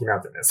Smoky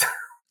Mountain is.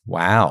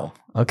 Wow.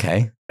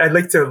 Okay. I'd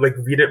like to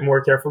read it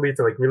more carefully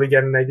to really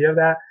get an idea of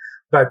that.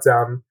 But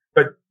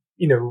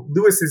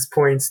Lewis's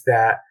points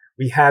that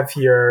we have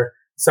here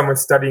someone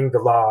studying the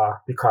law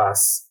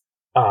because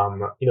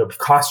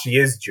she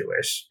is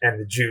Jewish and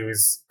the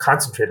Jews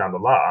concentrate on the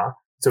law.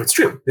 So it's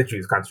true, the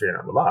Jews concentrate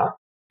on the law.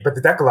 But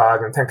the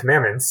Decalogue and Ten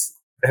Commandments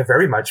have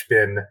very much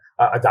been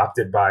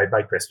adopted by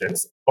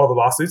Christians. All the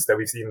lawsuits that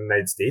we've seen in the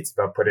United States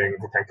about putting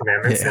the Ten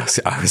Commandments.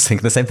 Yeah, I was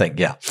thinking the same thing.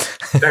 Yeah.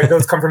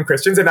 Those come from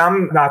Christians. And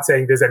I'm not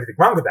saying there's anything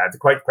wrong with that.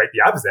 Quite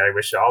the opposite. I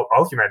wish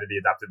all humanity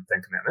adopted the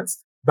Ten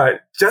Commandments.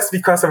 But just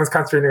because someone's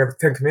concentrating on the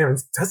Ten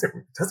Commandments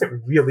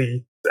doesn't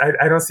really,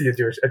 I don't see a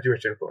Jewish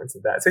influence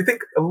in that. So I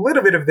think a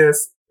little bit of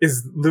this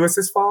is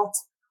Lewis's fault.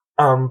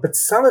 But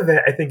some of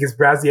it, I think, is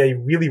Brazier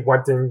really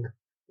wanting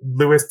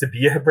Lewis to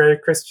be a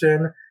Hebraic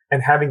Christian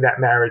and having that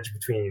marriage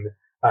between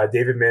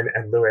David Min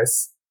and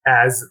Lewis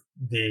as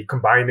the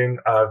combining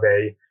of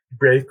a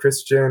Hebraic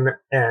Christian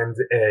and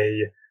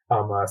a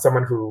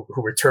someone who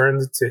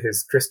returned to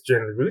his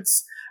Christian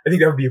roots. I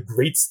think that would be a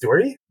great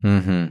story.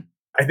 Mm-hmm.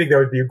 I think that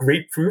would be a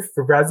great proof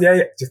for Brazier.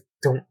 I just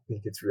don't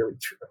think it's really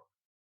true.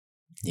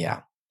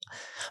 Yeah.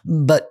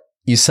 But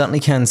you certainly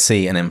can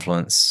see an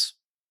influence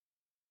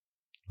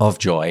of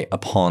Joy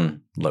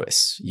upon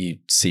Lewis. You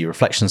see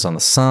reflections on the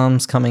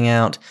Psalms coming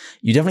out.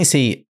 You definitely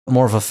see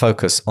more of a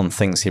focus on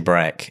things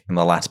Hebraic in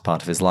the latter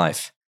part of his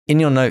life. In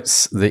your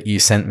notes that you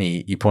sent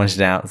me, you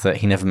pointed out that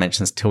he never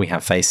mentions "Till We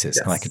Have Faces."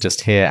 Yes. And I could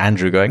just hear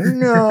Andrew going,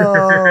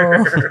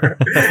 "No."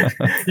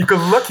 You could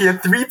look here,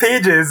 3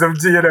 pages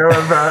of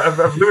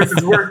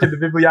Lewis's work in the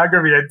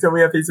bibliography, and "Till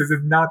We Have Faces"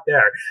 is not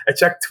there. I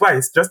checked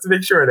twice just to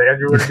make sure that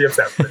Andrew wouldn't be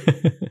upset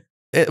with me.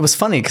 It was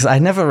funny because I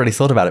never really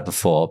thought about it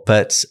before,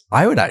 but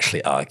I would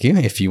actually argue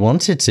if you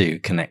wanted to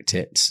connect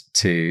it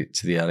to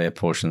the earlier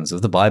portions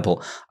of the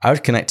Bible, I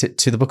would connect it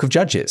to the book of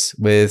Judges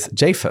with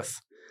Japheth.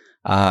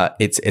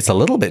 It's a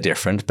little bit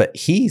different, but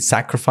he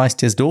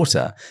sacrificed his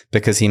daughter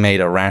because he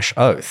made a rash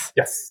oath.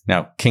 Yes.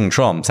 Now, King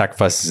Trom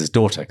sacrifices his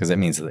daughter because it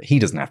means that he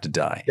doesn't have to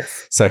die.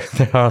 Yes. So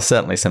there are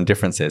certainly some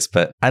differences,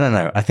 but I don't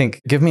know. I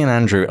think give me and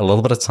Andrew a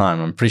little bit of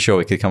time. I'm pretty sure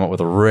we could come up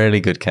with a really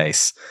good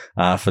case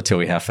for Till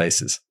We Have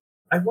Faces.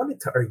 I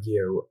wanted to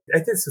argue, I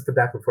did this with the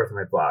back and forth on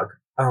my blog.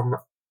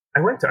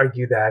 I wanted to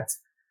argue that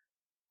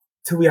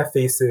Till We Have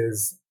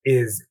Faces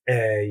is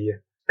a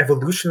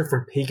evolution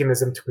from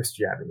paganism to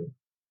Christianity.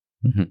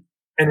 Mm-hmm.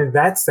 And in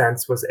that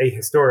sense was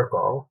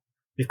ahistorical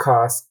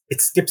because it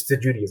skips the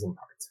Judaism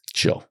part.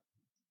 Sure.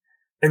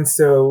 And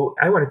so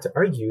I wanted to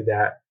argue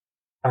that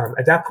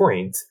at that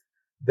point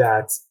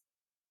that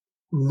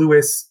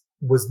Lewis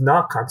was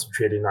not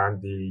concentrating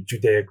on the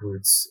Judaic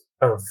roots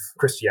of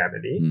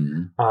Christianity,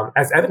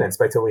 as evidenced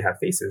by Till We Have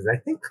Faces. And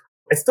I think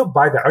I still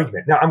buy that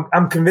argument. Now,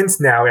 I'm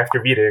convinced now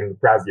after reading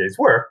Brazier's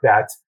work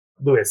that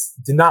Lewis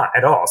did not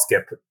at all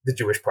skip the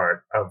Jewish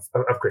part of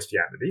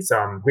Christianity. So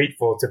I'm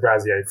grateful to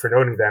Brazier for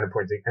noting that and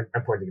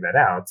pointing that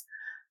out.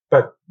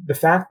 But the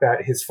fact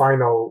that his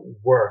final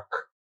work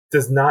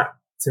does not,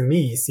 to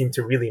me, seem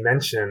to really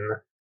mention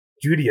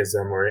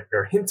Judaism or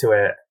hint to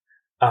it,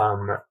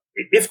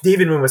 if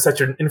David Min was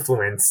such an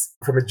influence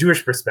from a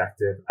Jewish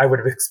perspective, I would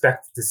have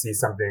expected to see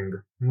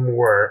something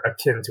more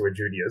akin to a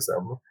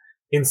Judaism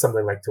in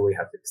something like Till We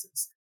Have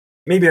Faces.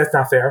 Maybe that's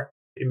not fair.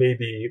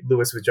 Maybe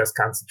Lewis was just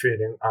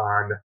concentrating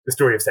on the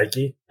story of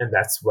Psyche, and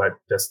that's what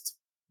just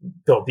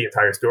built the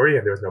entire story,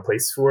 and there was no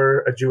place for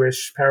a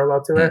Jewish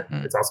parallel to it.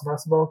 Mm-hmm. It's also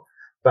possible.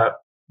 But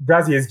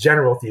Brazier's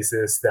general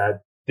thesis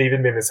that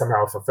David Min is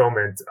somehow a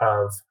fulfillment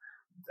of,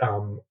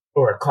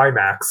 or a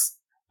climax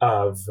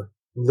of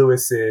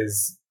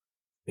Lewis's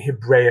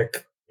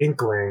Hebraic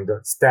Inkling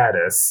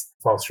status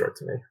falls short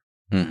to me.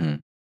 Mm-hmm.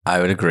 I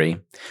would agree.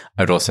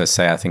 I would also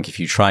say, I think if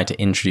you try to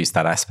introduce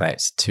that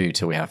aspect to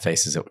Till We Have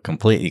Faces, it would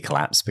completely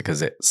collapse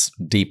because it's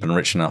deep and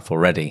rich enough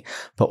already.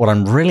 But what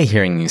I'm really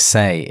hearing you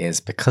say is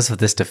because of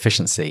this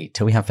deficiency,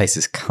 Till We Have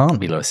Faces can't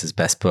be Lewis's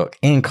best book,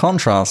 in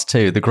contrast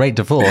to The Great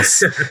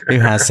Divorce, who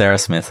has Sarah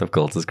Smith of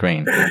Golders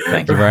Green.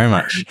 Thank you very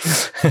much.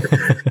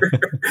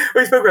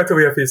 We spoke about Till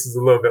We Have Faces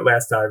a little bit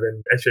last time,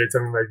 and I shared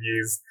some of my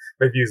views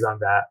on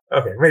that.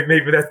 Okay,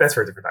 maybe that's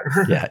for a different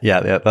time. yeah,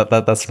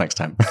 that's next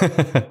time.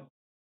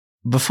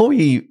 Before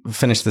we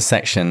finish the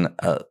section,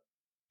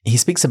 he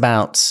speaks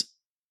about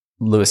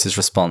Lewis's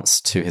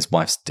response to his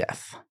wife's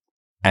death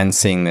and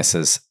seeing this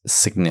as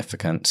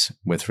significant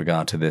with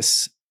regard to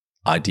this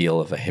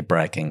ideal of a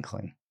Hebraic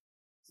inkling.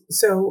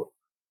 So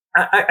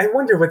I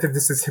wonder whether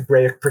this is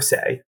Hebraic per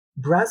se.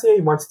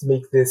 Brazier wants to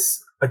make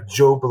this a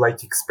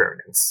Job-like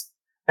experience,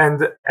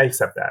 and I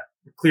accept that.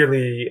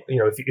 Clearly,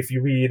 if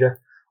you read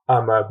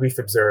Brief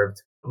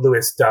Observed,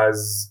 Lewis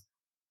does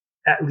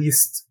at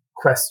least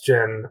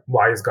question,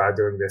 why is God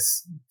doing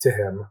this to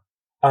him?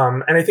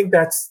 And I think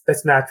that's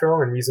natural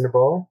and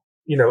reasonable,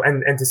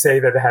 and to say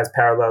that it has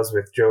parallels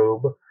with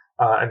Job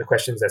and the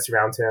questions that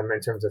surround him in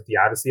terms of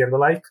theodicy and the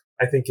like,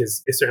 I think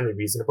is certainly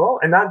reasonable.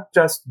 And not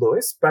just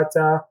Lewis, but,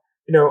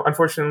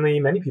 unfortunately,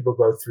 many people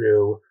go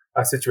through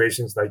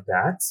situations like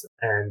that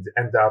and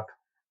end up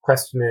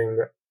questioning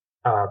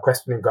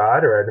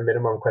God, or at a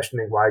minimum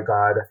questioning why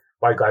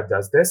God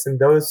does this. And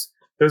those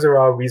are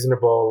all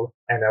reasonable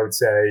and I would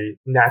say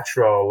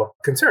natural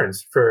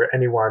concerns for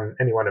anyone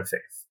of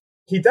faith.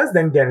 He does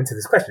then get into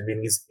this question,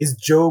 meaning is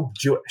Job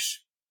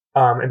Jewish?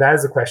 And that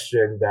is a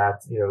question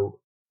that,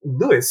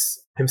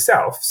 Lewis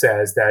himself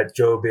says that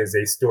Job is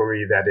a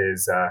story that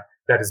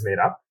is made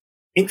up.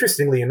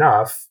 Interestingly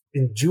enough,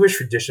 in Jewish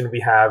tradition, we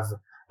have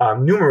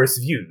numerous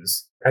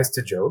views as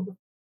to Job.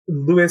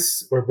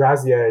 Lewis, or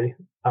Brazier,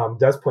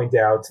 does point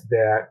out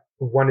that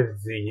one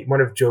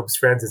of Job's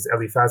friends is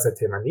Eliphaz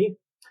HaTemani,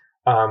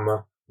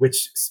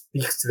 which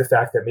speaks to the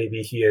fact that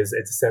maybe he is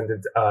a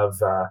descendant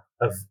of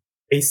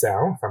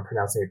Esau, if I'm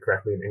pronouncing it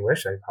correctly in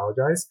English, I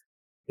apologize,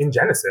 in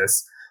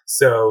Genesis.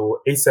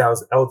 So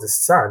Esau's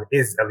eldest son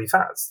is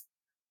Eliphaz.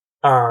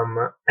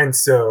 And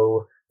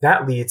so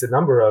that leads a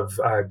number of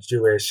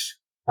Jewish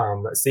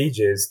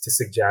sages to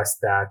suggest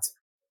that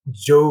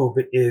Job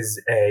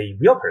is a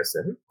real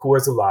person who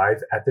was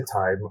alive at the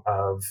time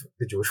of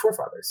the Jewish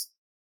forefathers.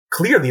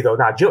 Clearly, though,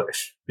 not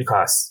Jewish,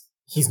 because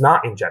he's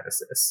not in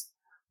Genesis,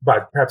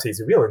 but perhaps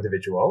he's a real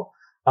individual.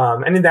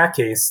 And in that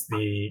case,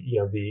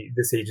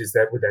 the sages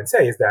that would then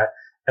say is that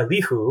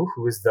Elihu,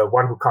 who is the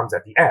one who comes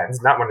at the end,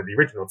 not one of the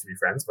original three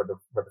friends, but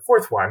the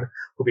fourth one,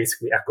 who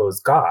basically echoes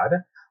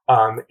God,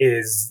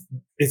 is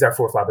our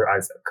forefather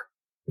Isaac.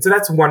 And so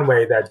that's one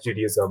way that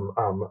Judaism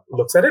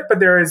looks at it. But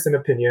there is an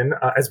opinion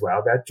as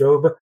well that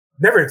Job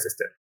never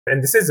existed,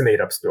 and this is a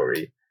made-up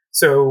story.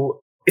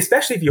 So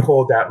especially if you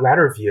hold that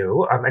latter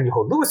view, and you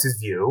hold Lewis's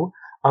view,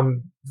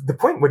 the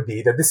point would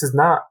be that this is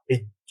not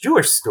a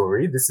Jewish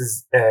story. This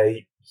is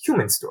a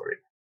human story.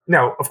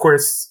 Now, of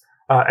course,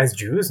 as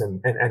Jews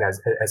and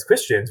as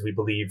Christians, we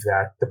believe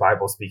that the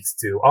Bible speaks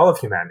to all of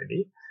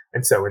humanity.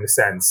 And so in a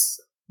sense,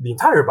 the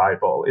entire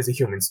Bible is a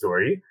human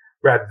story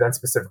rather than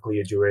specifically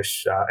a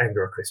Jewish and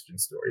or Christian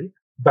story.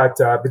 But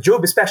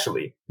Job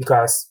especially,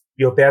 because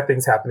bad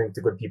things happening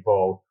to good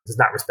people does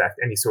not respect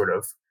any sort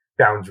of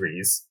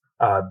boundaries,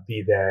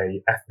 be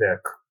they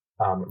ethnic,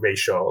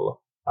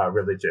 racial,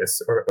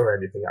 religious, or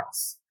anything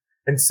else.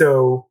 And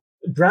so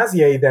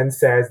Brazier then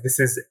says this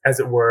is, as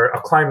it were,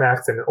 a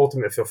climax and an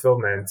ultimate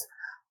fulfillment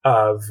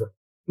of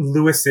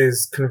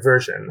Lewis's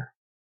conversion.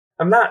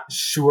 I'm not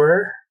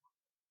sure.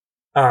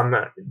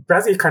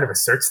 Brazier kind of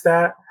asserts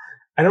that.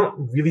 I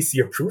don't really see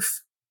a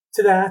proof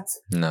to that.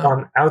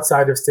 No.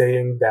 Outside of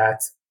saying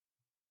that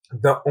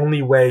the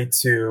only way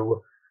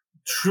to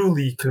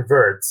truly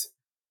convert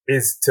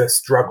is to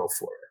struggle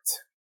for it,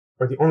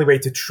 or the only way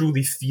to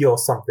truly feel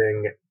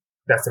something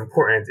that's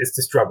important is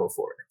to struggle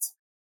for it.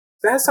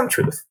 That has some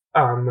truth,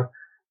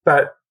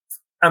 but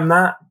I'm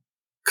not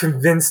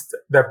convinced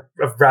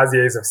of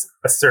Brazier's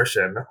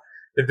assertion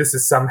that this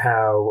is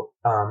somehow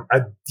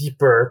a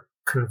deeper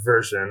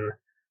conversion,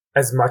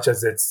 as much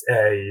as it's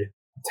a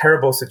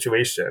terrible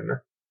situation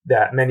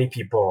that many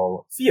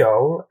people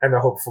feel, and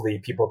that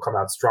hopefully people come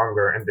out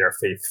stronger in their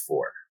faith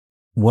for.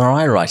 Were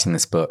I writing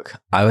this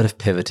book, I would have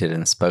pivoted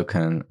and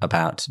spoken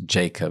about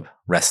Jacob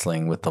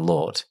wrestling with the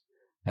Lord,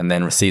 and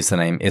then receives the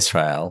name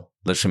Israel,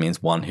 literally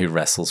means one who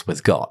wrestles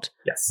with God.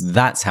 Yes.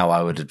 That's how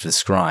I would have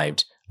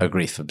described A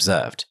Grief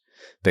Observed,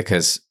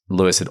 because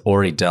Lewis had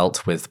already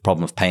dealt with the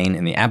problem of pain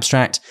in the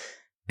abstract,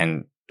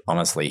 and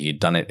honestly, he'd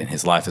done it in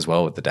his life as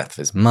well with the death of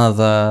his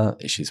mother,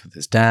 issues with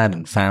his dad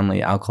and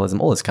family,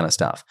 alcoholism, all this kind of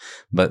stuff.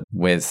 But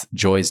with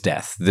Joy's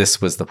death, this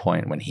was the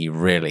point when he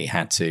really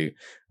had to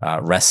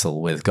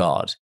wrestle with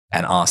God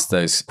and ask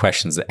those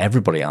questions that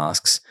everybody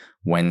asks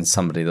when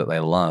somebody that they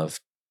love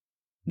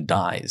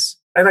dies.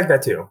 I like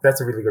that too. That's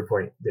a really good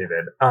point,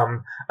 David.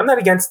 I'm not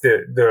against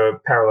the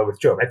parallel with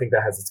Job. I think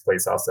that has its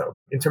place also.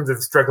 In terms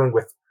of struggling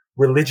with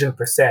religion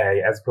per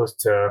se, as opposed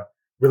to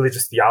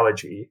religious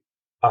theology,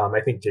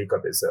 I think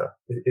Jacob is a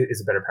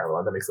better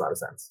parallel. That makes a lot of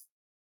sense.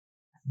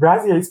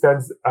 Brazier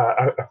spends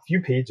a few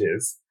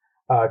pages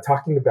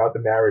talking about the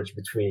marriage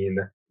between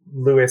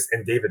Lewis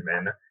and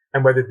Davidman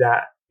and whether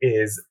that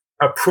is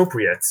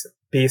appropriate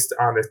based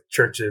on the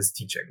church's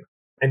teaching.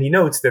 And he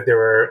notes that there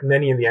were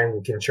many in the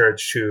Anglican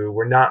Church who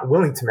were not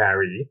willing to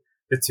marry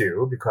the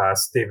two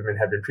because Davidman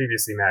had been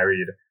previously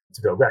married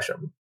to Bill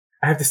Gresham.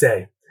 I have to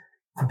say,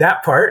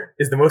 that part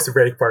is the most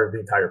Hebraic part of the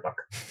entire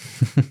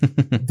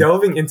book.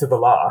 Delving into the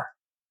law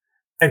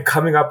and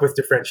coming up with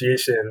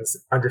differentiations,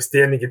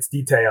 understanding its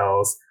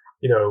details,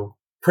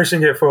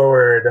 pushing it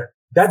forward,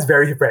 that's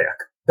very Hebraic.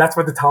 That's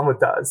what the Talmud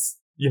does,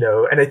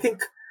 and I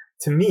think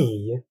to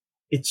me,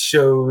 it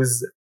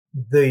shows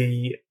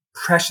the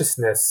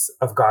preciousness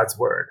of God's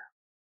word.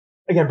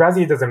 Again,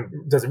 Brazier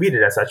doesn't read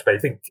it as such, but I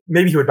think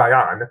maybe he would buy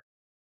on.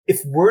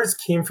 If words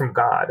came from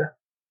God,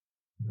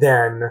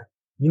 then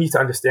you need to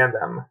understand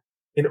them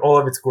in all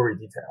of its gory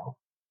detail.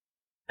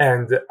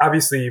 And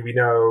obviously, we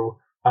know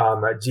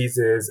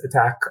Jesus'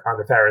 attack on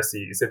the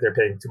Pharisees, that they're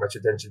paying too much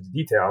attention to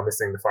detail,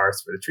 missing the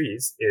forest for the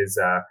trees, is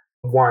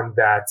one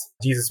that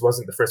Jesus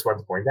wasn't the first one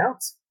to point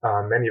out.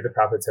 Many of the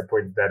prophets have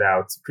pointed that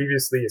out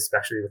previously,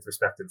 especially with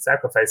respect to the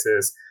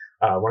sacrifices.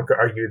 One could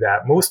argue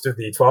that most of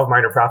the 12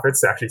 minor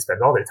prophets actually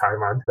spend all their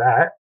time on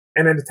that,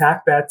 and an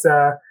attack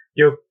that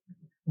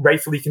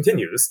rightfully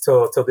continues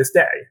till this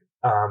day.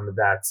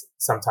 That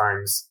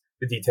sometimes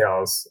the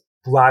details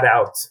blot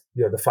out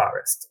the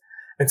forest,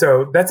 and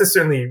so that's a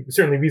certainly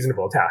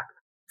reasonable attack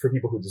for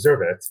people who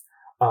deserve it.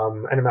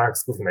 And I'm not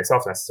excluding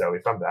myself necessarily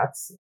from that,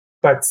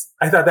 but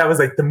I thought that was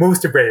like the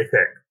most Hebraic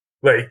thing.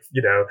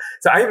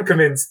 So I am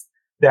convinced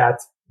that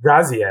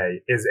Brazier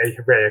is a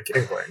Hebraic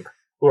Inkling.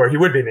 Or he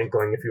would be an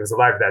Inkling if he was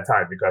alive at that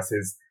time, because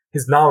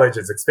his knowledge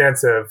is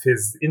expansive,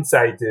 his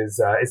insight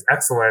is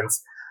excellent.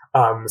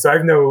 So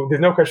there's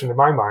no question in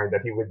my mind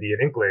that he would be an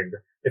Inkling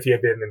if he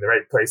had been in the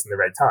right place in the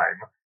right time.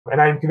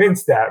 And I'm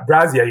convinced that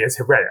Brazier is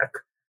Hebraic.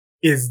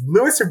 Is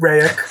Lewis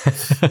Hebraic?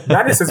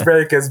 Not as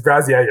Hebraic as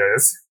Brazier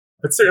is,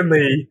 but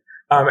certainly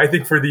I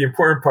think for the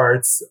important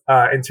parts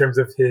in terms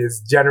of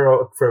his general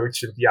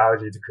approach in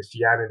theology to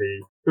Christianity,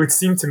 it would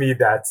seem to me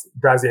that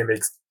Brazier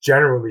makes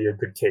generally a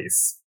good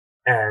case.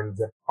 And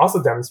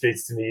also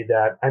demonstrates to me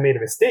that I made a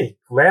mistake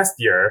last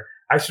year.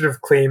 I should have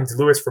claimed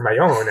Lewis for my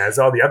own, as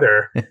all the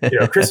other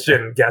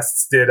Christian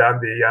guests did on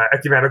the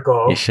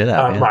ecumenical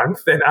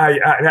month, and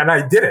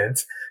I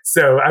didn't.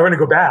 So I want to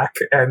go back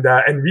and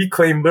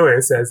reclaim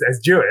Lewis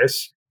as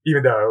Jewish,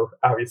 even though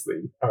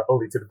obviously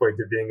only to the point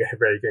of being a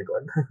Hebraic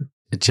Inkling.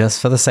 Just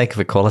for the sake of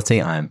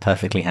equality, I am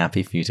perfectly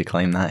happy for you to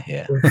claim that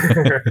here.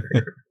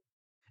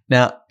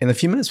 Now, in the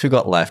few minutes we've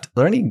got left, are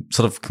there any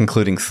sort of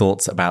concluding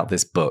thoughts about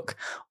this book?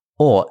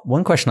 Or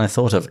one question I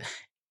thought of,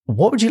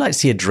 what would you like to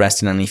see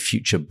addressed in any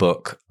future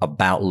book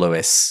about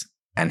Lewis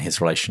and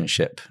his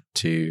relationship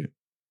to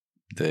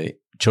the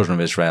children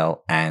of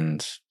Israel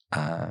and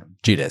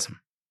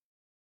Judaism?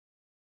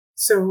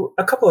 So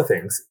a couple of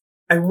things.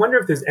 I wonder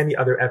if there's any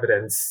other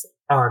evidence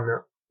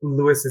on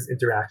Lewis's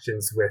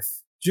interactions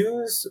with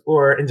Jews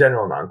or in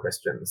general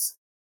non-Christians.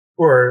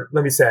 Or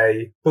let me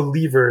say,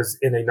 believers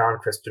in a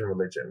non-Christian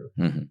religion.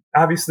 Mm-hmm.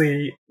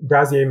 Obviously,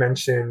 Brazier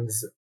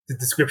mentions the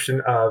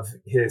description of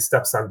his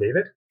stepson,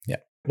 David. Yeah.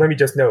 Let me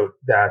just note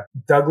that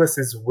Douglas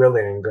is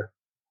willing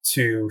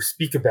to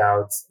speak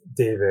about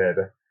David,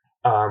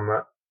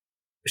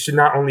 should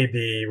not only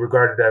be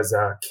regarded as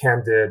a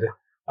candid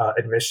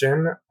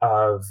admission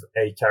of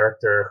a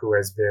character who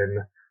has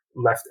been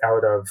left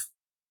out of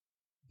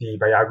the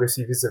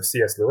biographies of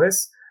C.S.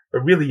 Lewis,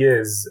 but really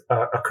is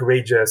a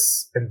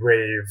courageous and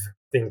brave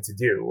thing to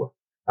do.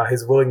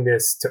 His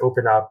willingness to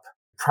open up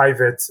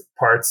private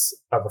parts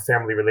of a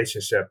family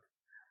relationship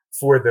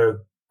for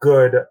the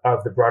good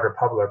of the broader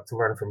public to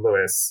learn from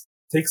Lewis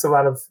takes a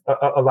lot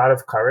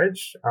of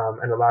courage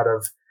and a lot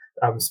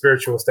of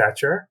spiritual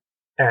stature.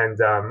 And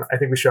I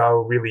think we should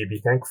all really be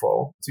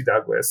thankful to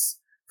Douglas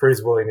for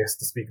his willingness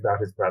to speak about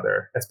his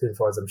brother, as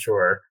painful as I'm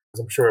sure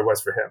it was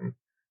for him.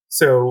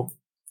 So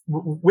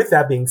with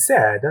that being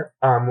said,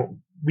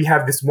 we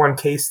have this one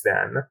case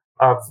then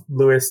of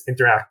Lewis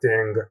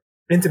interacting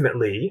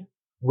intimately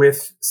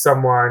with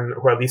someone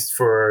who, at least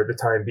for the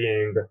time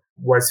being,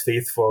 was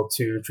faithful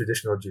to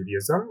traditional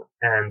Judaism,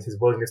 and his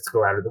willingness to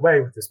go out of the way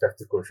with respect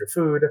to kosher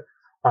food,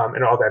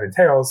 and all that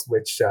entails,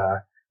 which,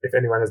 if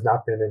anyone has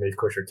not been in a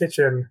kosher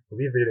kitchen,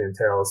 believe it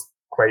entails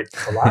quite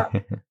a lot.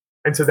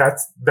 And so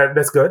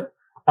that's good.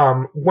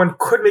 One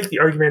could make the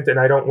argument, and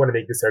I don't want to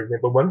make this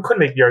argument, but one could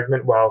make the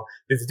argument, well,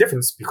 there's a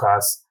difference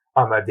because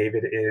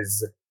David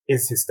is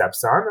his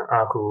stepson,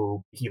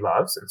 who he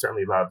loves, and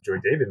certainly loved Joy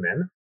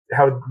Davidman.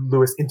 How would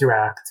Lewis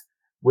interact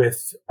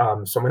with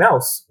someone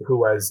else who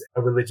was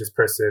a religious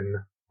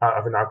person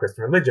of a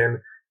non-Christian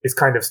religion is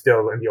kind of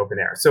still in the open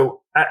air.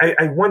 So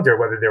I wonder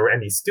whether there were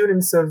any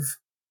students of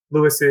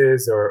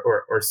Lewis's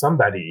or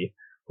somebody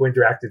who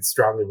interacted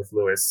strongly with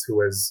Lewis, who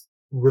was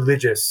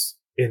religious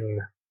in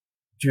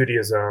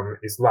Judaism,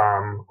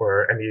 Islam,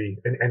 or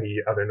any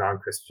other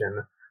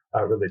non-Christian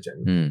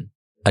religion.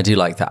 I do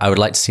like that. I would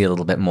like to see a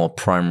little bit more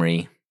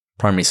primary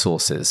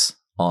sources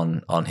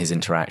on his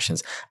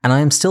interactions. And I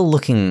am still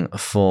looking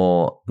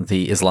for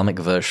the Islamic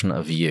version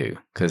of you,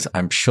 because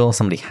I'm sure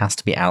somebody has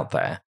to be out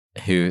there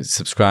who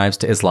subscribes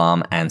to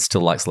Islam and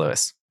still likes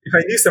Lewis. If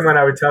I knew someone,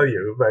 I would tell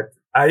you, but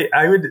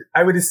I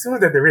would assume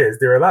that there is.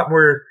 There are a lot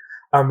more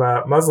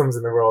Muslims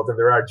in the world than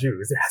there are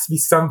Jews. There has to be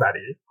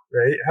somebody,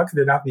 right? How could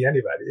there not be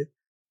anybody?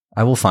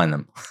 I will find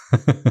them.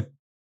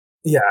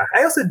 Yeah.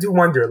 I also do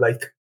wonder,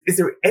 like, is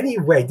there any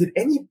way, did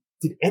any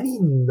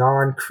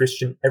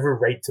non-Christian ever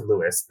write to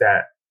Lewis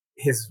that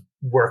his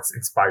works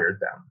inspired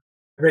them?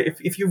 Right?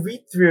 If you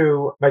read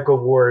through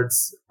Michael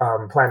Ward's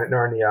Planet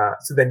Narnia,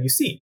 so then you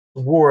see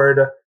Ward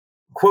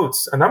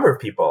quotes a number of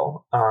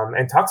people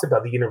and talks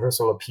about the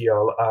universal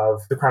appeal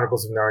of the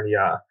Chronicles of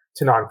Narnia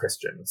to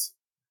non-Christians.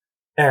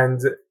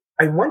 And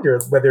I wonder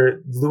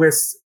whether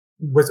Lewis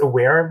was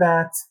aware of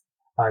that,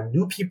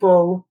 knew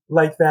people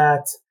like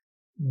that,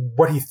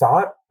 what he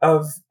thought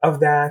of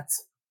that.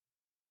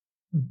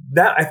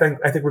 That I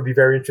think would be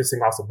very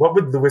interesting also. What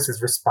would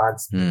Lewis's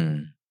response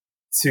be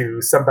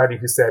to somebody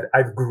who said,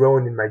 I've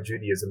grown in my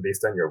Judaism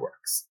based on your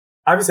works?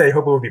 Obviously, I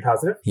hope it will be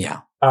positive.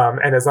 Yeah.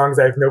 And as long as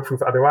I have no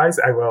proof otherwise,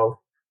 I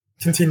will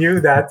continue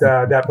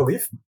that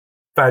belief.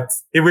 But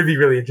it would be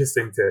really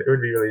interesting to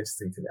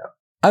know.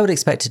 I would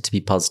expect it to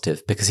be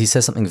positive, because he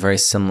says something very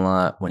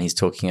similar when he's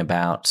talking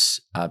about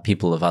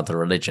people of other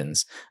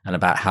religions and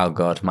about how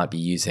God might be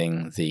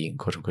using the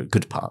quote unquote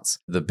good parts,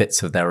 the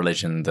bits of their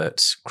religion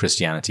that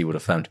Christianity would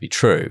affirm to be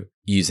true,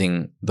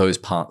 using those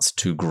parts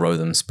to grow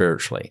them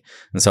spiritually.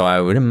 And so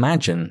I would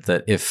imagine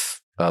that if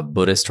a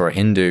Buddhist or a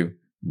Hindu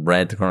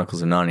read the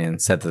Chronicles of Narnia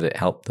and said that it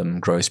helped them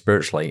grow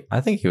spiritually,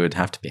 I think he would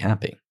have to be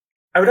happy.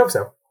 I would hope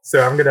so. So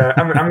I'm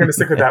gonna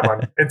stick with that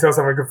one until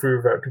someone can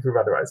prove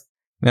otherwise.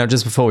 Now,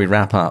 just before we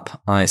wrap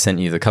up, I sent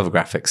you the cover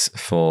graphics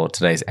for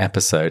today's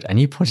episode,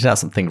 and you pointed out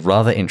something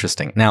rather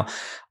interesting. Now,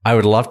 I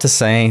would love to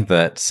say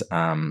that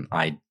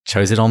I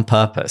chose it on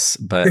purpose,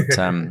 but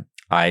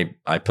I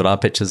put our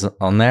pictures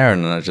on there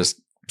and I just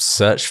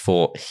searched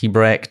for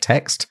Hebraic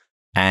text,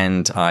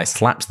 and I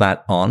slapped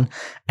that on,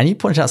 and you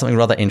pointed out something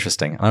rather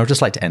interesting. And I would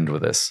just like to end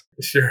with this.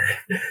 Sure.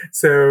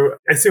 So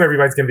I assume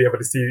everybody's going to be able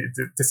to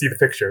see the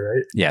picture,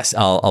 right? Yes,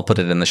 I'll put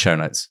it in the show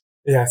notes.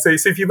 Yeah. So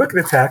if you look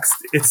at the text,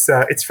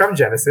 it's from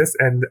Genesis,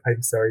 and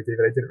I'm sorry,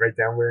 David, I didn't write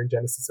down where in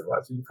Genesis it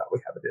was. You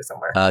probably have it there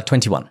somewhere.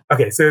 21.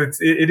 Okay, so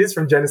it is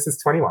from Genesis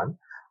 21,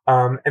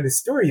 and the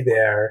story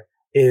there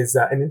is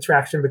an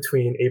interaction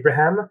between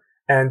Abraham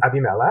and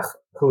Abimelech,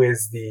 who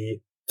is the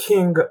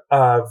king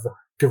of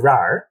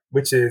Gerar,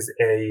 which is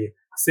a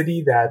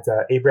city that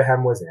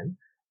Abraham was in.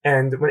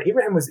 And when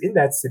Abraham was in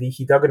that city,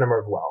 he dug a number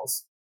of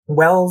wells.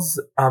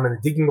 And the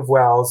digging of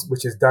wells,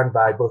 which is done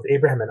by both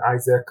Abraham and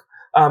Isaac,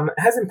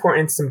 has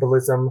important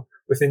symbolism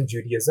within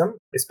Judaism,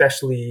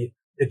 especially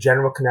the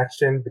general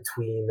connection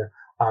between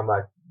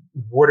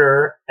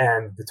water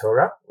and the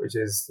Torah, which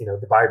is,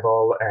 the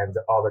Bible and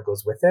all that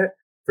goes with it.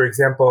 For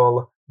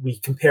example, we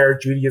compare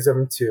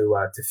Judaism to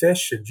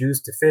fish, and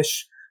Jews to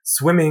fish,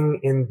 swimming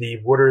in the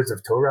waters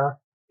of Torah.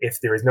 If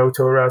there is no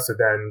Torah, so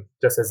then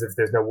just as if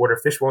there's no water,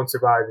 fish won't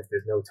survive. If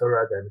there's no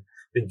Torah,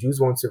 then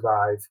Jews won't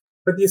survive.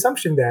 But the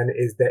assumption then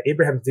is that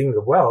Abraham's digging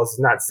of wells is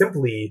not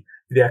simply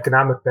the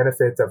economic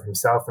benefits of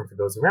himself and for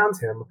those around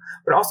him,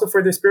 but also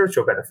for their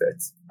spiritual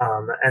benefits.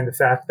 And the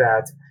fact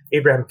that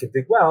Abraham can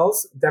dig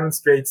wells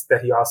demonstrates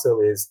that he also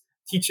is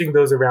teaching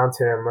those around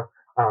him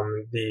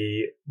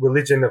the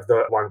religion of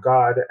the one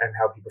God and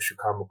how people should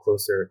come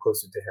closer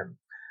to him.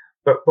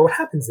 But what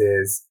happens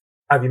is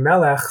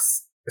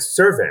Abimelech's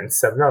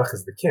servants, Abimelech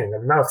is the king,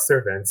 Abimelech's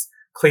servants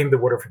claim the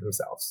water for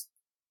themselves.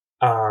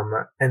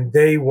 And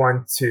they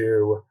want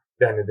to,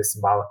 then in a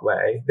symbolic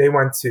way, they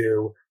want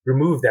to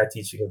remove that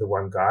teaching of the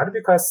one God,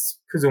 because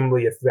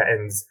presumably it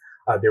threatens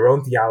their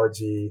own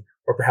theology,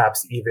 or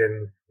perhaps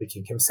even the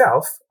king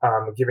himself,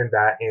 given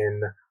that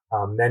in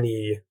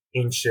many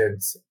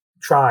ancient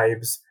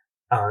tribes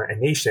and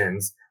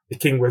nations, the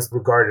king was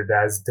regarded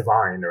as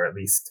divine, or at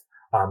least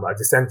a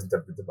descendant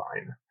of the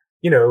divine.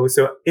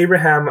 So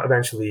Abraham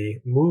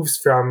eventually moves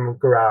from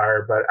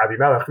Gerar, but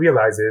Abimelech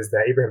realizes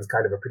that Abraham's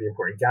kind of a pretty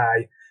important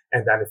guy,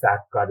 and that in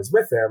fact God is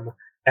with him,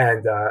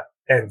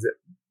 and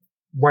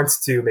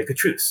wants to make a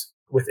truce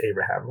with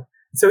Abraham.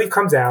 So he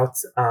comes out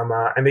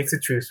and makes a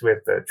truce with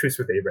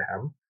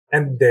Abraham,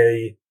 and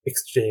they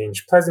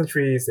exchange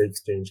pleasantries, they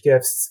exchange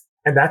gifts,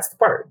 and that's the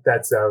part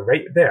that's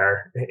right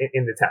there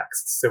in the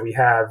text. So we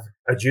have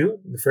a Jew,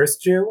 the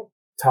first Jew,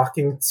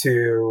 talking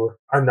to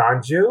a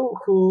non-Jew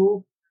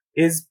who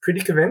is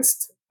pretty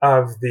convinced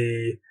of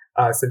the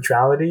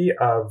centrality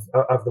of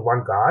the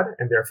one God,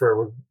 and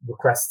therefore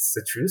requests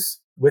a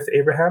truce with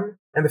Abraham.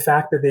 And the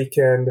fact that they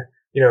can,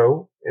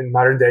 in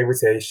modern day would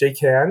say shake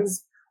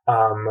hands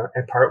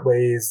and part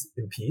ways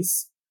in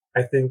peace,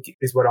 I think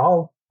is what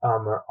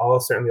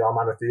certainly all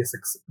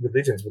monotheistic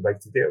religions would like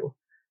to do.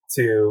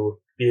 to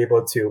be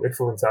able to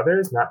influence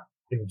others, not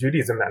in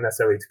Judaism, not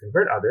necessarily to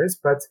convert others,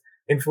 but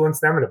influence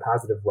them in a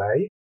positive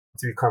way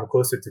to become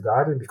closer to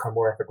God and become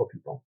more ethical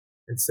people.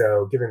 And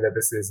so given that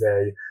this is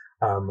a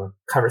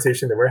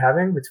conversation that we're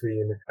having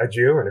between a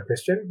Jew and a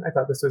Christian, I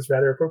thought this was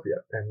rather appropriate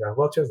and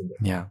well chosen.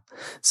 Yeah.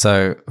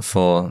 So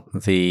for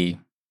the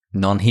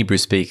non-Hebrew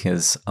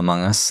speakers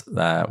among us,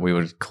 we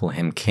would call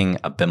him King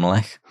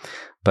Abimelech.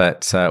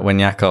 But when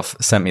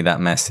Yaakov sent me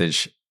that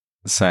message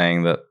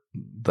saying that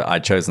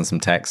I'd chosen some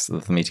text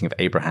of the meeting of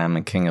Abraham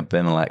and King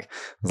Abimelech, it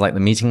was like the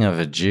meeting of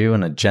a Jew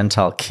and a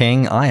Gentile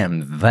king. I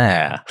am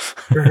there.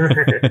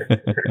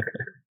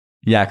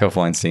 Yaakov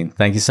Weinstein,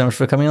 thank you so much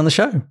for coming on the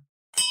show.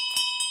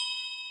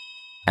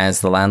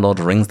 As the landlord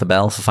rings the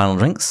bell for final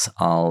drinks,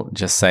 I'll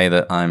just say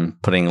that I'm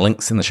putting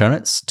links in the show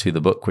notes to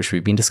the book which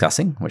we've been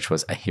discussing, which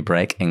was A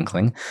Hebraic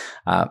Inkling.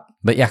 But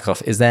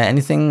Yaakov, is there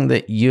anything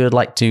that you would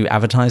like to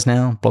advertise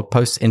now? Blog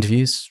posts,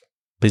 interviews?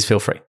 Please feel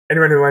free.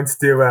 Anyone who wants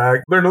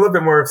to learn a little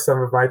bit more of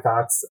some of my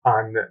thoughts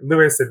on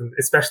Lewis, and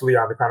especially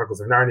on the Chronicles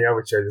of Narnia,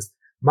 which is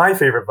my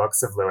favorite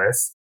books of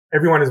Lewis,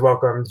 everyone is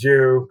welcome,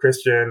 Jew,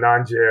 Christian,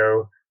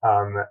 non-Jew,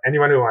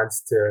 anyone who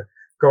wants to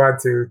go on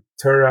to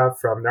Torah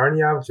from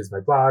Narnia, which is my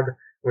blog,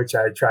 which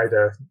I try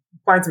to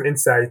find some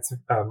insight,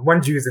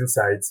 one Jew's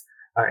insight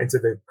into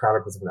the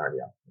Chronicles of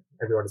Narnia.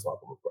 Everyone is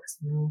welcome, of course.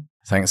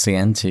 Thanks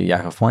again to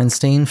Yaakov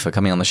Weinstein for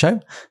coming on the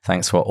show.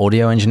 Thanks to our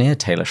audio engineer,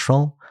 Taylor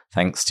Schroll.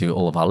 Thanks to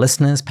all of our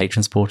listeners,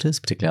 patron supporters,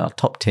 particularly our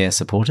top tier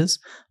supporters,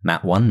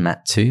 Matt 1,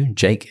 Matt 2,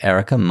 Jake,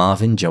 Erica,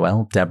 Marvin,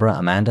 Joelle, Deborah,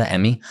 Amanda,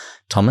 Emmy,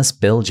 Thomas,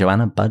 Bill,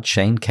 Joanna, Bud,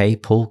 Shane, Kay,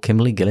 Paul,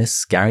 Kimberly,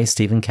 Gillis, Gary,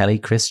 Stephen, Kelly,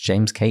 Chris,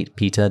 James, Kate,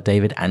 Peter,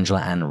 David, Angela,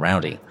 and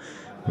Rowdy.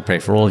 We pray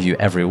for all of you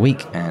every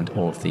week and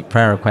all of the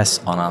prayer requests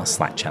on our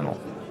Slack channel.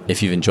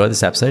 If you've enjoyed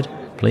this episode,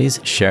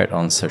 please share it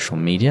on social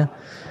media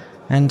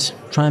and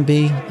try and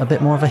be a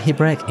bit more of a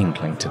Hebraic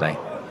Inkling today.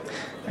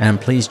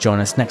 And please join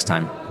us next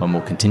time when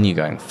we'll continue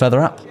going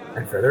further up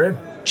and further in.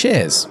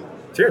 Cheers.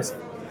 Cheers.